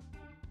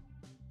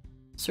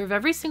 Serve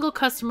every single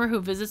customer who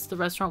visits the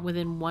restaurant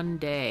within 1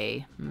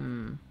 day.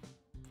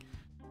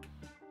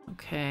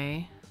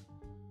 Okay.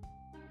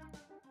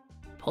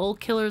 Pole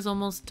killer's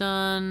almost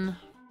done.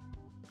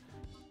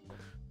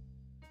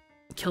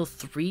 Kill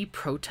 3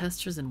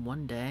 protesters in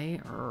 1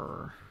 day?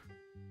 Urgh.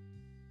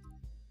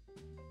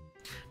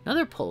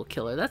 Another pole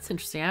killer. That's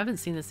interesting. I haven't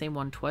seen the same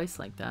one twice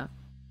like that.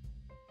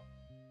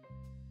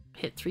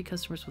 Hit 3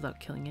 customers without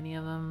killing any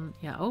of them.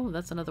 Yeah. Oh,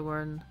 that's another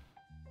one.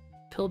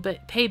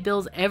 Pay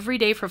bills every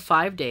day for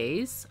 5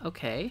 days.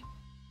 Okay.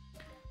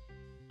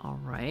 All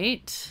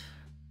right.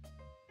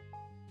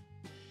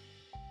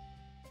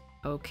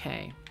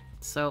 Okay.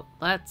 So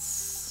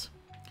let's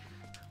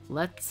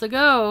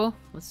go.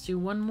 Let's do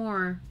one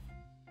more.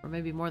 Or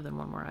maybe more than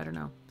one more. I don't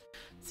know.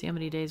 See how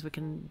many days we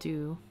can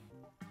do.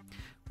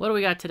 What do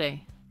we got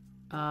today?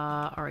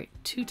 Alright.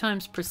 2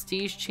 times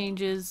prestige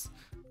changes.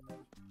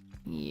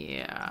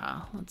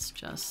 Yeah. Let's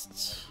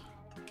just...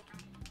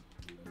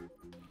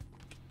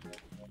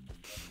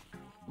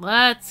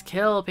 let's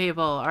kill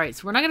people. Alright,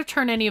 so we're not going to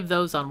turn any of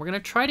those on. We're going to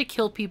try to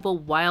kill people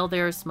while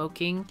they're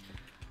smoking.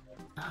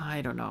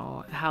 I don't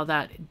know how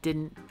that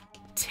didn't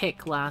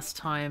tick last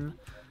time.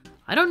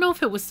 I don't know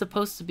if it was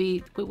supposed to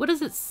be... wait, what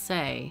does it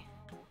say?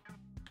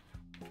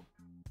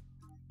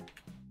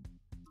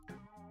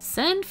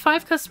 Send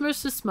 5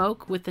 customers to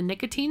smoke with the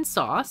nicotine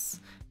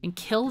sauce and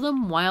kill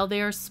them while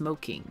they are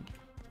smoking.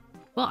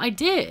 Well, I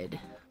did.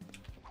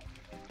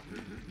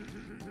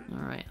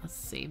 Alright, let's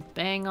see.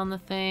 Bang on the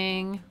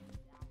thing.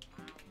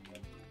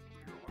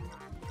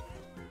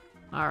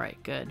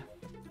 Alright, good.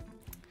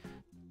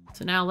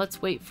 So now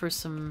let's wait for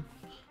some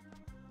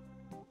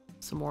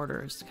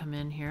orders to come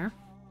in here.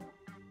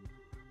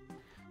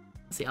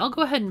 Let's see, I'll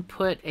go ahead and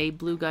put a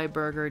blue guy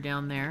burger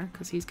down there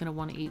because he's going to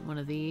want to eat one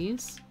of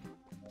these.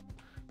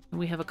 And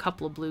we have a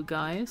couple of blue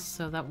guys,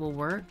 so that will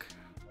work.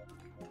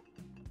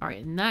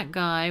 Alright, and that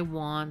guy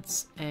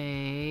wants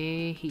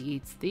a... He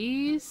eats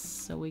these,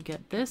 so we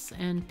get this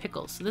and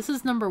pickles. So this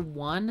is number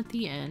 1 at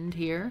the end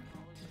here.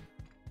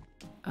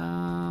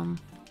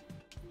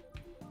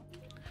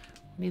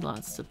 Need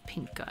lots of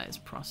pink guys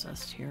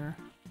processed here.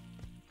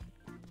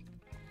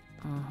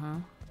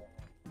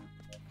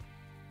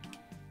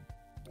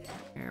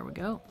 There we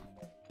go.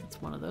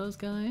 That's one of those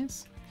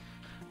guys.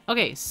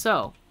 Okay,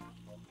 so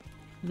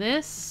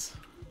this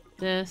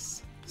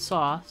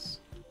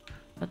sauce,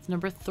 that's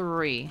number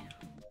 3.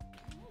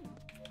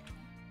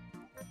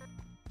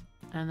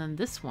 And then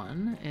this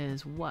one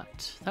is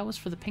what? That was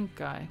for the pink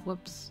guy.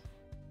 Whoops.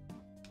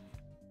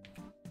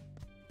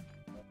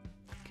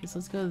 Okay, so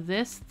let's go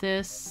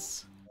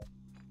this,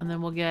 and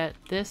then we'll get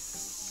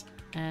this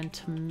and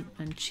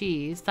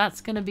cheese.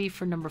 That's gonna be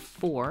for number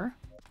 4.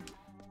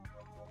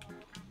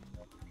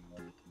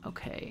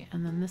 Okay,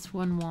 and then this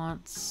one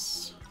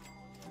wants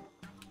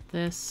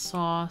this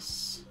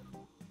sauce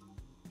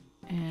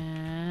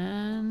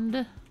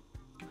and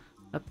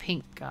a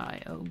pink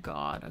guy. Oh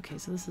god. Okay,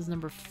 so this is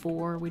number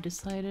 4 we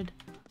decided.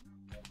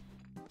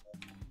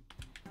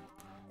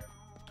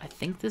 I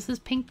think this is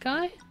pink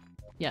guy?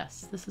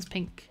 Yes, this is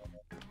pink.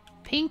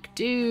 Pink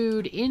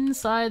dude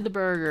inside the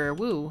burger.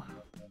 Woo.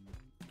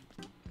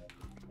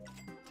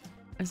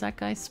 Is that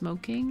guy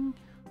smoking?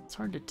 It's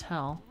hard to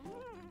tell.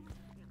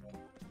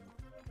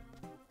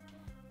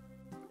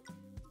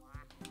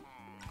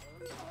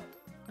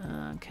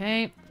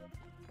 Okay.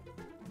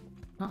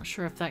 Not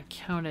sure if that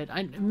counted.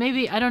 I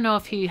don't know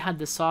if he had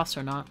the sauce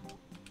or not.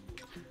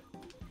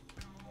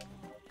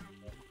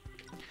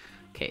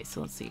 Okay,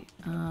 so let's see.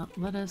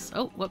 Lettuce.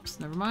 Oh, whoops,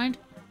 never mind.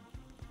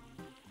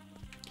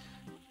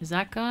 Is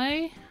that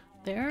guy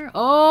there?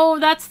 Oh,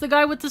 that's the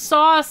guy with the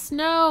sauce!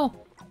 No!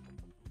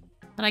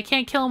 And I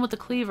can't kill him with the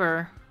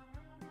cleaver.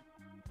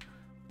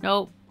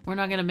 Nope, we're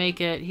not gonna make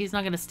it. He's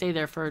not gonna stay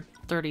there for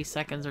 30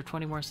 seconds or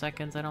 20 more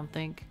seconds, I don't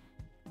think.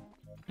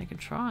 I could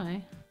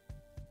try.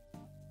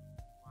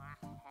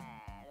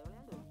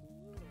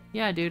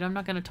 Yeah, dude, I'm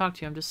not gonna talk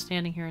to you. I'm just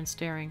standing here and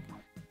staring.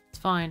 It's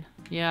fine.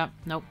 Yeah,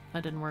 nope,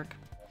 that didn't work.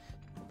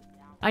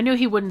 I knew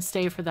he wouldn't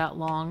stay for that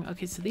long.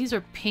 Okay, so these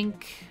are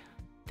pink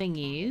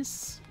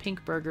thingies.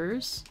 Pink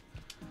burgers.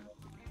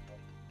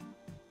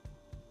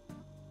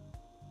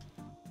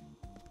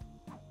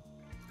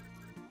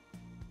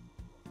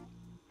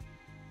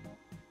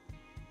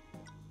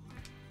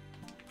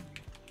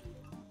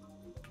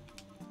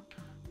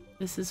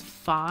 This is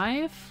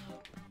 5.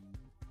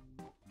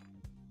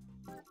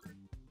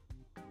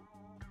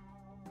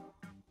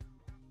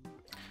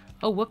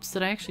 Oh, whoops,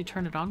 did I actually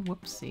turn it on?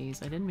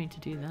 Whoopsies, I didn't mean to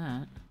do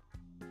that.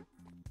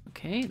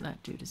 Okay,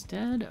 that dude is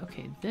dead.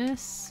 Okay,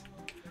 this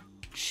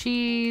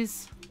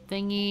cheese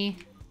thingy,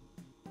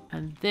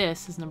 and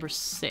this is number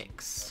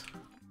 6.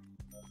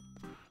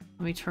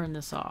 Let me turn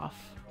this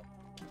off.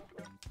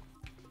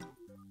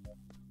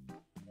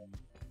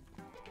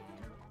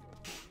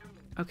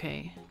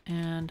 Okay,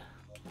 and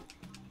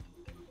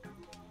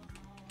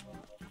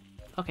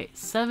okay,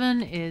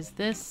 7 is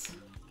this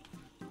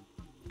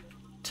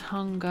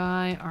tongue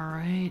guy. All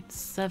right,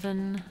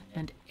 7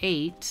 and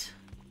 8.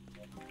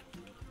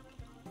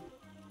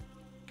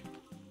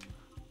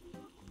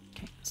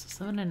 Okay, so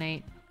 7 and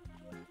 8.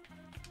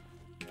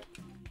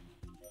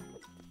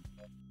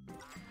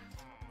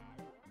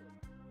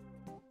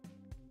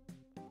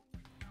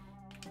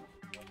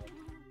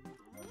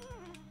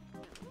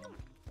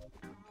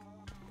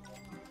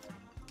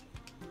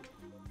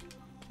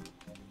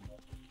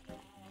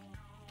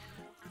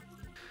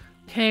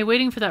 Okay,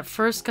 waiting for that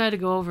first guy to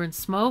go over and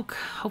smoke.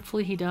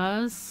 Hopefully he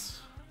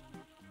does.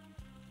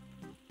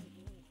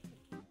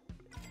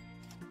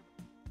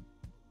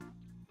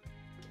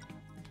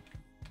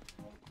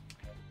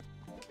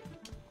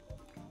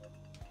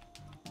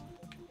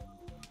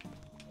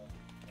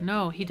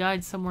 No, he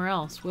died somewhere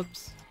else.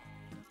 Whoops.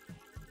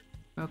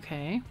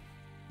 Okay.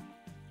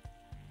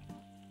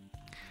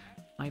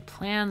 My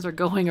plans are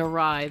going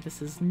awry.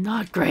 This is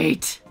not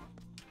great.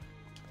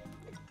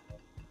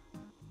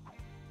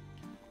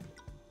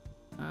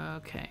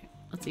 Okay,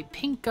 let's see.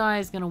 Pink guy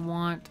is gonna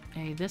want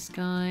this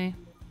guy.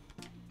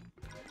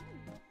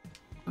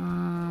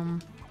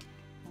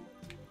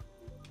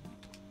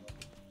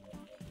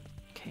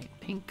 Okay,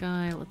 pink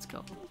guy. Let's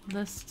go.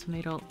 This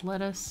tomato,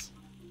 lettuce.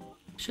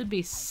 Should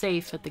be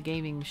safe at the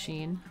gaming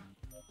machine.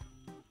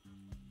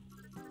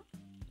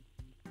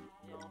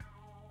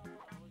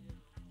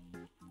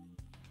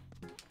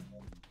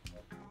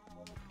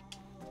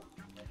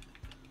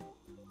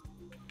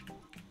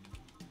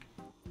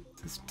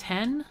 This is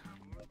 10.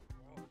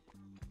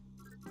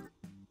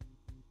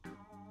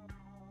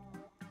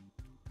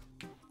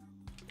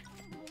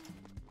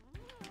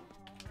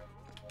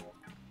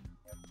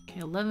 Okay,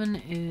 11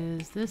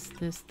 is this,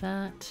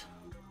 that.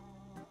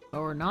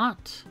 Or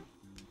not.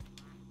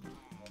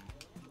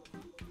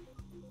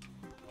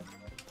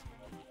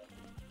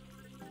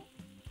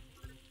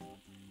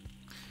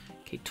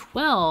 Okay,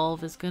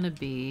 12 is gonna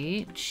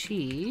be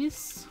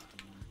cheese.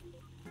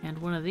 And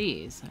one of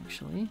these,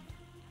 actually.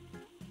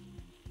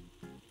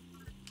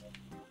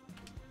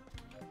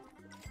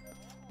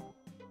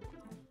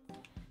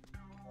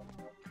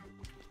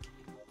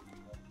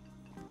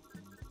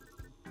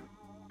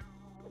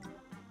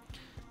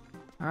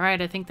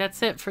 Alright, I think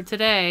that's it for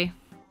today.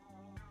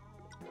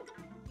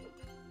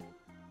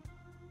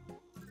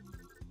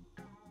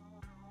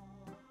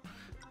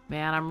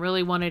 Man, I'm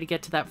really wanting to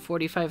get to that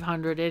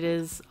 4,500. It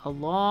is a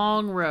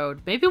long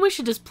road. Maybe we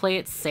should just play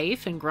it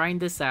safe and grind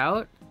this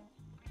out.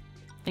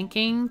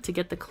 Thinking to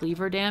get the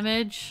cleaver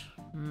damage.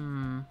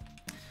 Alright,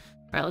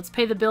 let's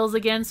pay the bills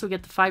again so we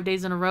get the 5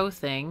 days in a row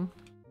thing.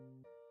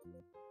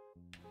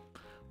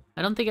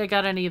 I don't think I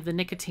got any of the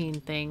nicotine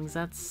things.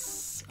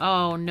 That's...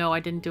 Oh, no,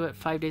 I didn't do it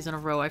 5 days in a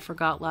row. I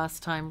forgot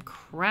last time.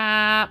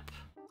 Crap.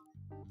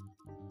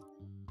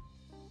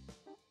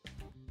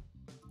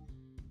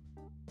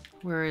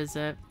 Where is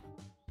it?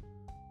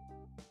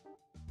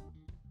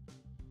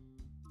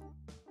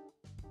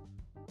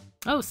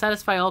 Oh,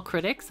 satisfy all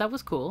critics. That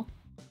was cool.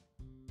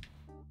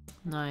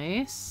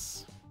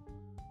 Nice.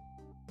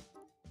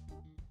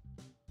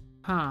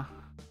 Huh.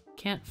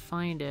 Can't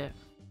find it.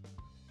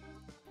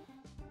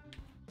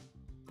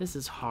 This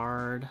is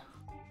hard.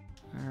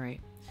 Alright.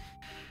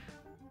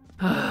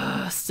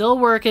 Still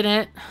working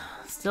it.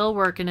 Still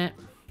working it.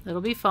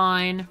 It'll be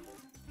fine.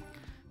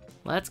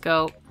 Let's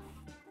go.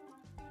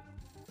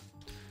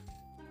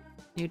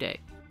 New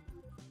day.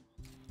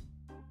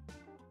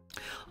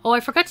 Oh, I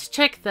forgot to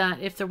check that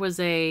if there was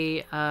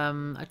a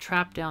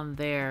trap down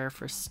there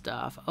for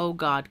stuff. Oh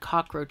god,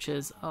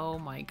 cockroaches. Oh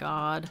my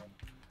god.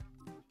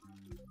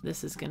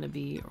 This is gonna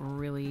be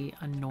really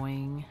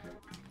annoying.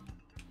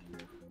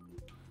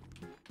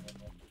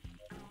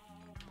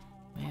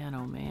 Man,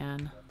 oh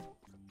man.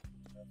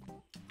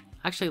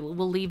 Actually,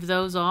 we'll leave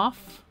those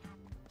off.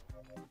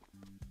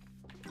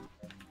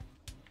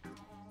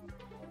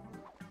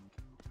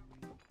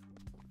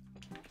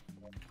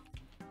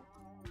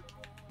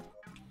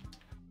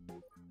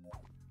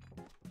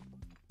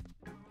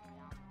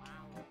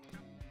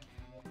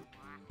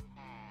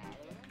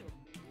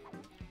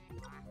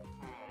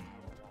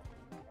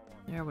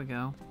 There we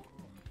go.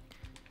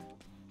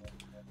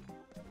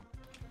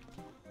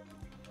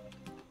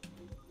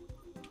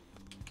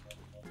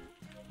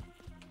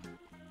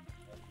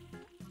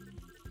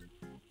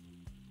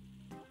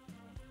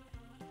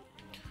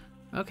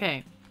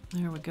 Okay,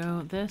 there we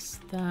go. This,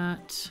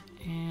 that,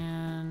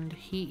 and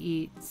he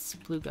eats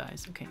blue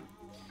guys. Okay.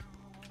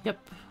 Yep.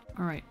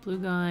 All right, blue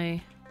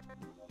guy.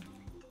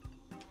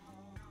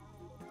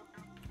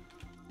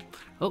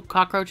 Oh,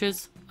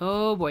 cockroaches.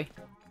 Oh boy.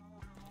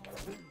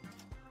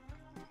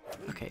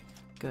 Okay,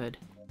 good.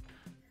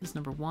 This is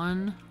number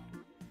 1.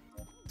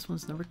 This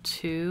one's number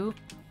 2.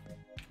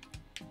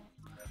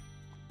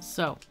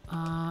 So,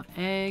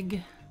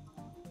 egg.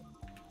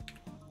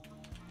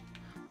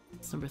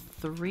 It's number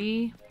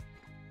 3.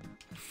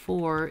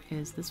 4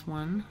 is this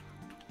one.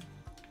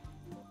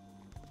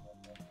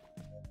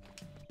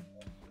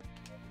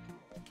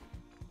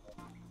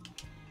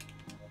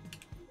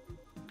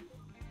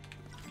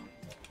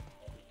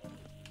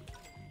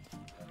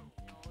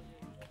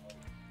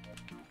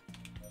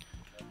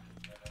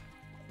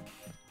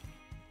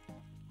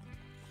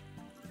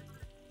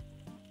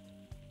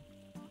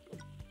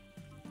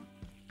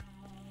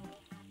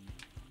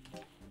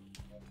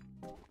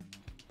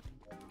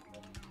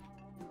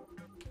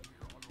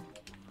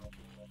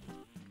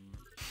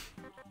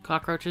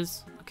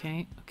 Cockroaches.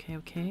 Okay, okay,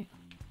 okay.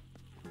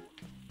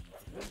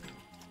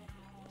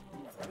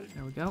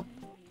 There we go.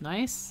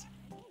 Nice.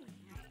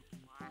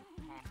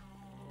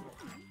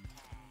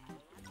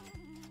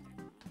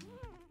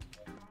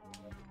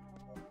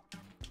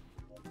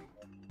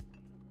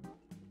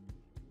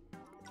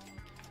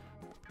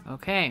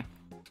 Okay.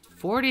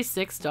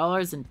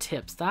 $46 in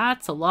tips.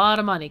 That's a lot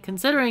of money.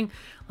 Considering,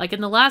 like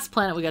in the last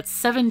planet, we got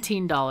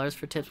 $17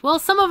 for tips. Well,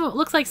 some of them,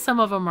 looks like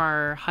some of them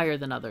are higher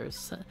than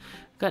others.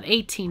 Got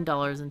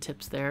 $18 in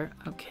tips there.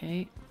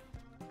 Okay.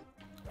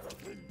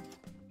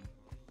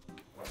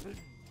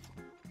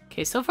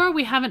 Okay, so far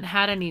we haven't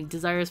had any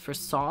desires for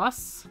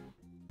sauce.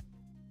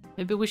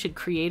 Maybe we should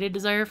create a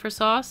desire for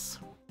sauce.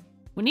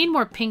 We need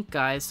more pink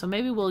guys, so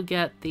maybe we'll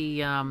get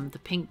the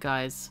pink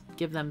guys.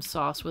 Give them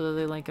sauce, whether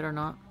they like it or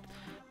not.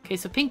 Okay,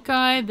 so pink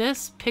guy,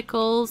 this,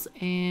 pickles,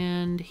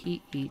 and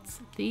he eats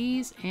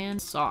these,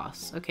 and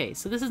sauce. Okay,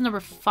 so this is number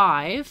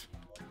 5.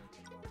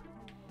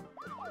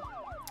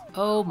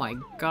 Oh my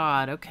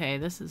god, okay,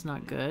 this is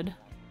not good.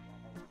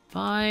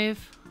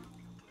 5.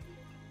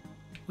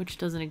 Which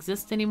doesn't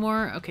exist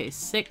anymore. Okay,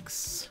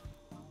 6.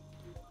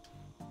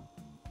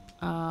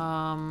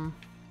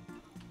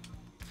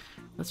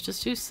 Let's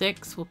just do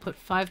 6. We'll put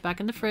 5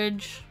 back in the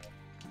fridge.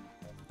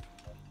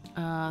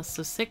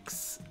 So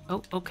 6.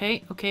 Oh,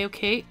 okay, okay,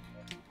 okay.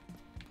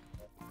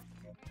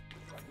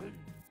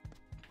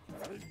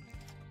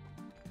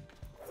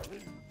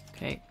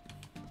 Okay.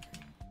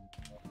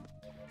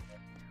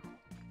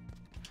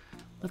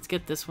 Let's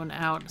get this one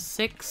out.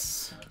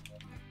 6.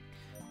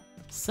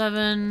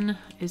 7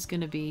 is going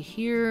to be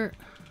here.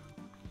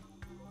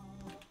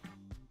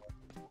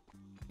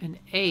 And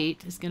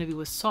 8 is going to be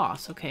with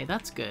sauce. Okay,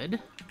 that's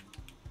good.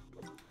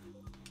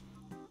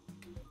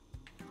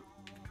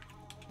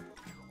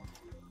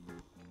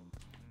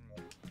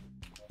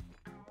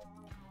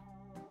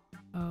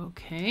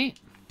 Okay.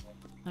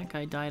 That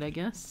guy died, I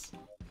guess.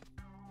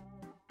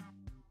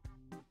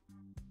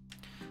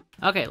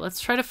 Okay,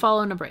 let's try to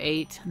follow number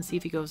 8 and see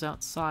if he goes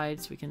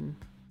outside so we can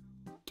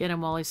get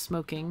him while he's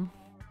smoking.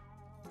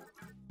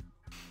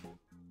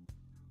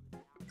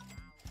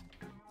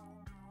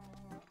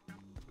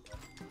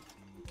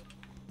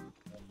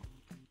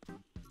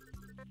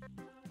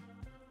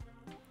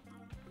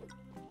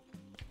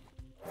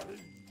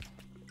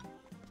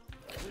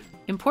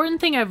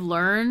 Important thing I've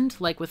learned,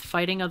 like with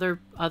fighting other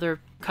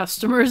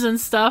customers and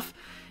stuff,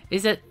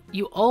 is that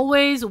you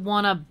always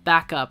want to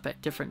back up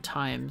at different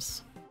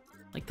times.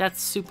 Like, that's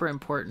super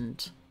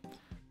important.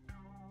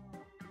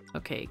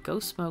 Okay, go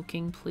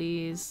smoking,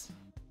 please.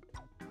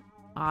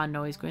 Ah,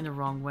 no, he's going the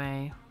wrong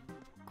way.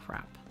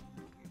 Crap.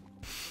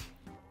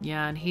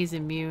 Yeah, and he's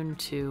immune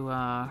to,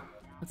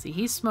 let's see,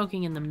 he's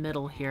smoking in the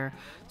middle here.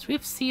 So we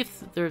have to see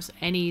if there's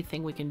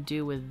anything we can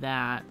do with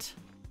that.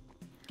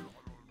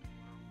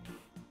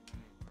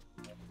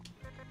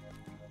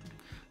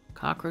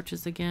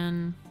 Cockroaches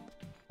again.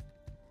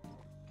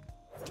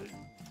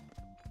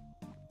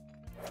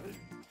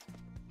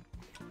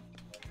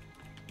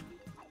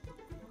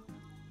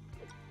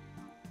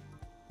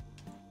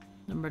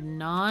 Number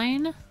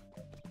 9.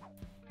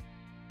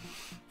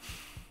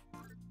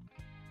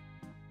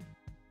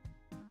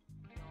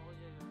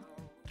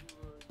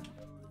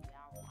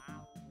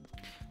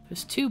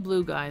 There's 2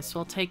 blue guys,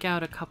 so I'll take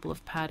out a couple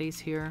of patties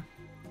here.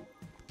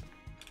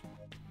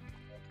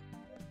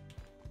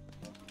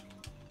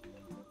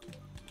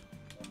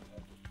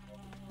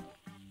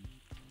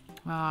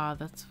 Ah,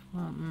 that's...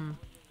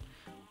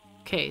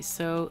 Okay,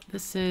 so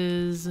this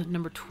is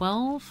number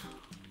 12.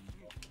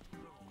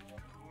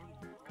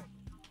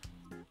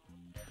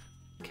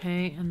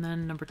 Okay, and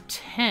then number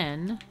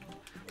 10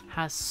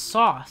 has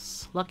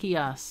sauce. Lucky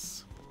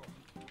us.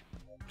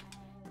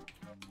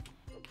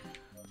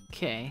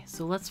 Okay,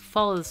 so let's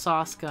follow the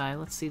sauce guy.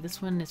 Let's see,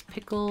 this one is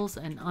pickles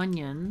and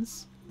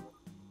onions.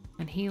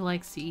 And he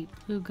likes to eat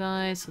blue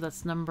guys, so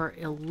that's number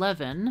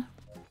 11.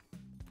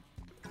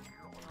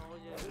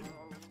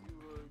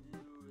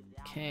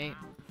 Okay.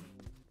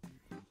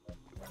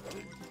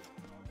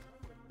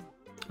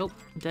 Oh,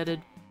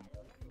 deaded.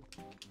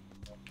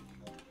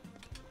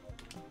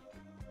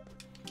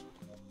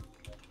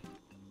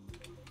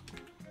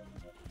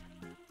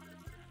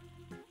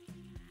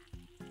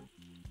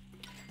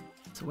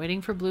 So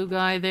waiting for blue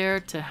guy there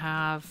to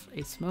have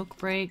a smoke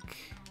break.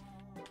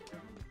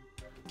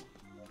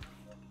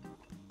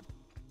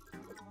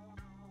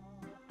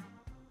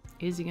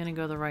 Is he gonna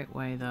go the right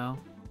way though?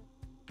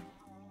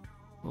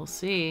 We'll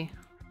see.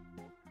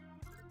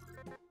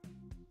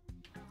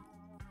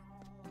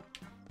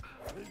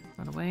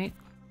 Run away.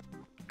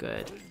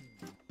 Good.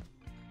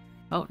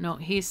 Oh, no,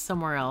 he's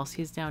somewhere else.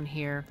 He's down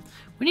here.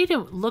 We need to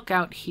look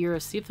out here,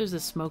 see if there's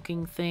a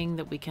smoking thing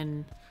that we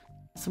can...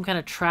 Some kind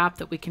of trap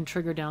that we can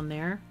trigger down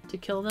there to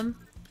kill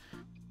them.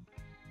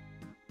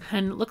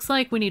 And it looks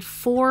like we need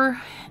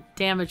 4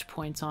 damage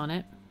points on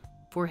it.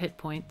 4 hit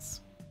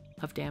points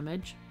of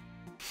damage.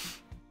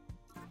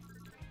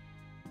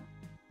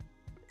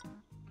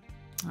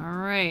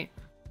 Alright.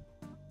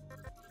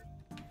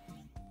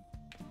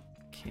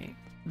 Okay.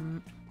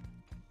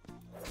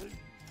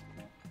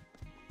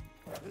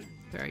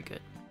 Very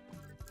good.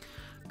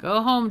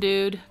 Go home,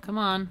 dude. Come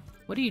on.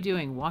 What are you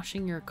doing?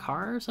 Washing your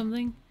car or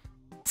something?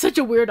 Such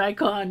a weird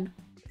icon.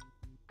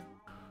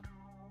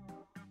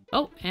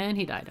 Oh, and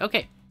he died.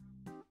 Okay.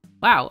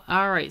 Wow.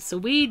 Alright, so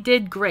we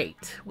did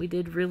great. We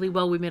did really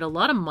well. We made a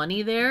lot of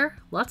money there.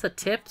 Lots of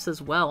tips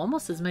as well.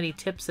 Almost as many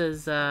tips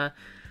as,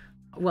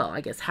 well,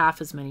 I guess half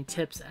as many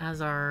tips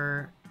as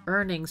our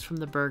earnings from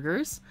the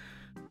burgers.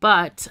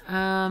 But,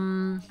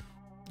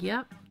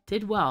 yep,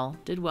 did well.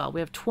 Did well.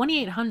 We have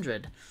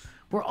 2,800.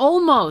 We're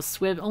almost.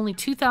 We have only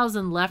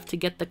 2,000 left to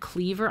get the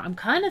cleaver. I'm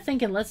kind of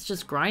thinking let's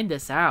just grind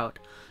this out.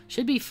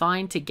 Should be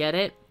fine to get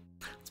it.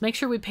 Let's make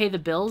sure we pay the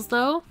bills,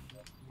 though.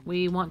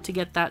 We want to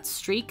get that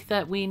streak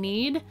that we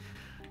need.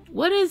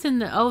 What is in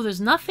the... Oh,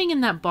 there's nothing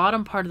in that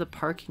bottom part of the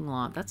parking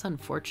lot. That's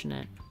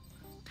unfortunate.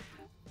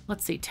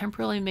 Let's see.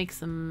 Temporarily makes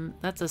them...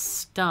 That's a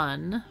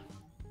stun.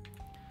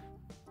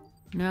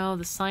 No,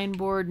 the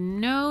signboard.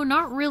 No,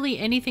 not really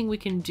anything we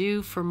can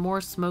do for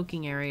more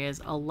smoking areas,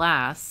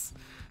 alas.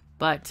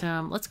 But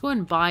let's go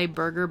and buy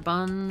burger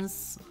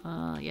buns.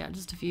 Yeah,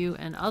 just a few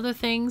and other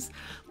things.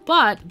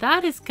 But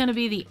that is going to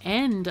be the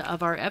end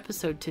of our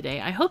episode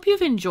today. I hope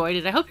you've enjoyed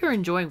it. I hope you're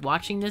enjoying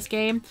watching this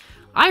game.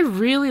 I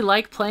really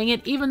like playing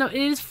it, even though it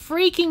is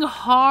freaking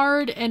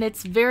hard and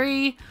it's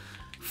very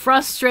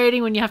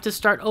frustrating when you have to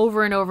start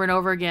over and over and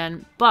over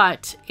again.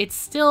 But it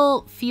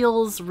still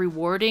feels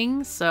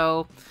rewarding,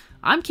 so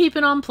I'm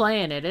keeping on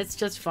playing it. It's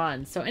just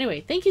fun. So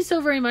anyway, thank you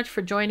so very much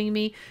for joining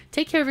me.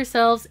 Take care of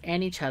yourselves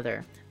and each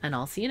other, and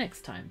I'll see you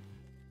next time.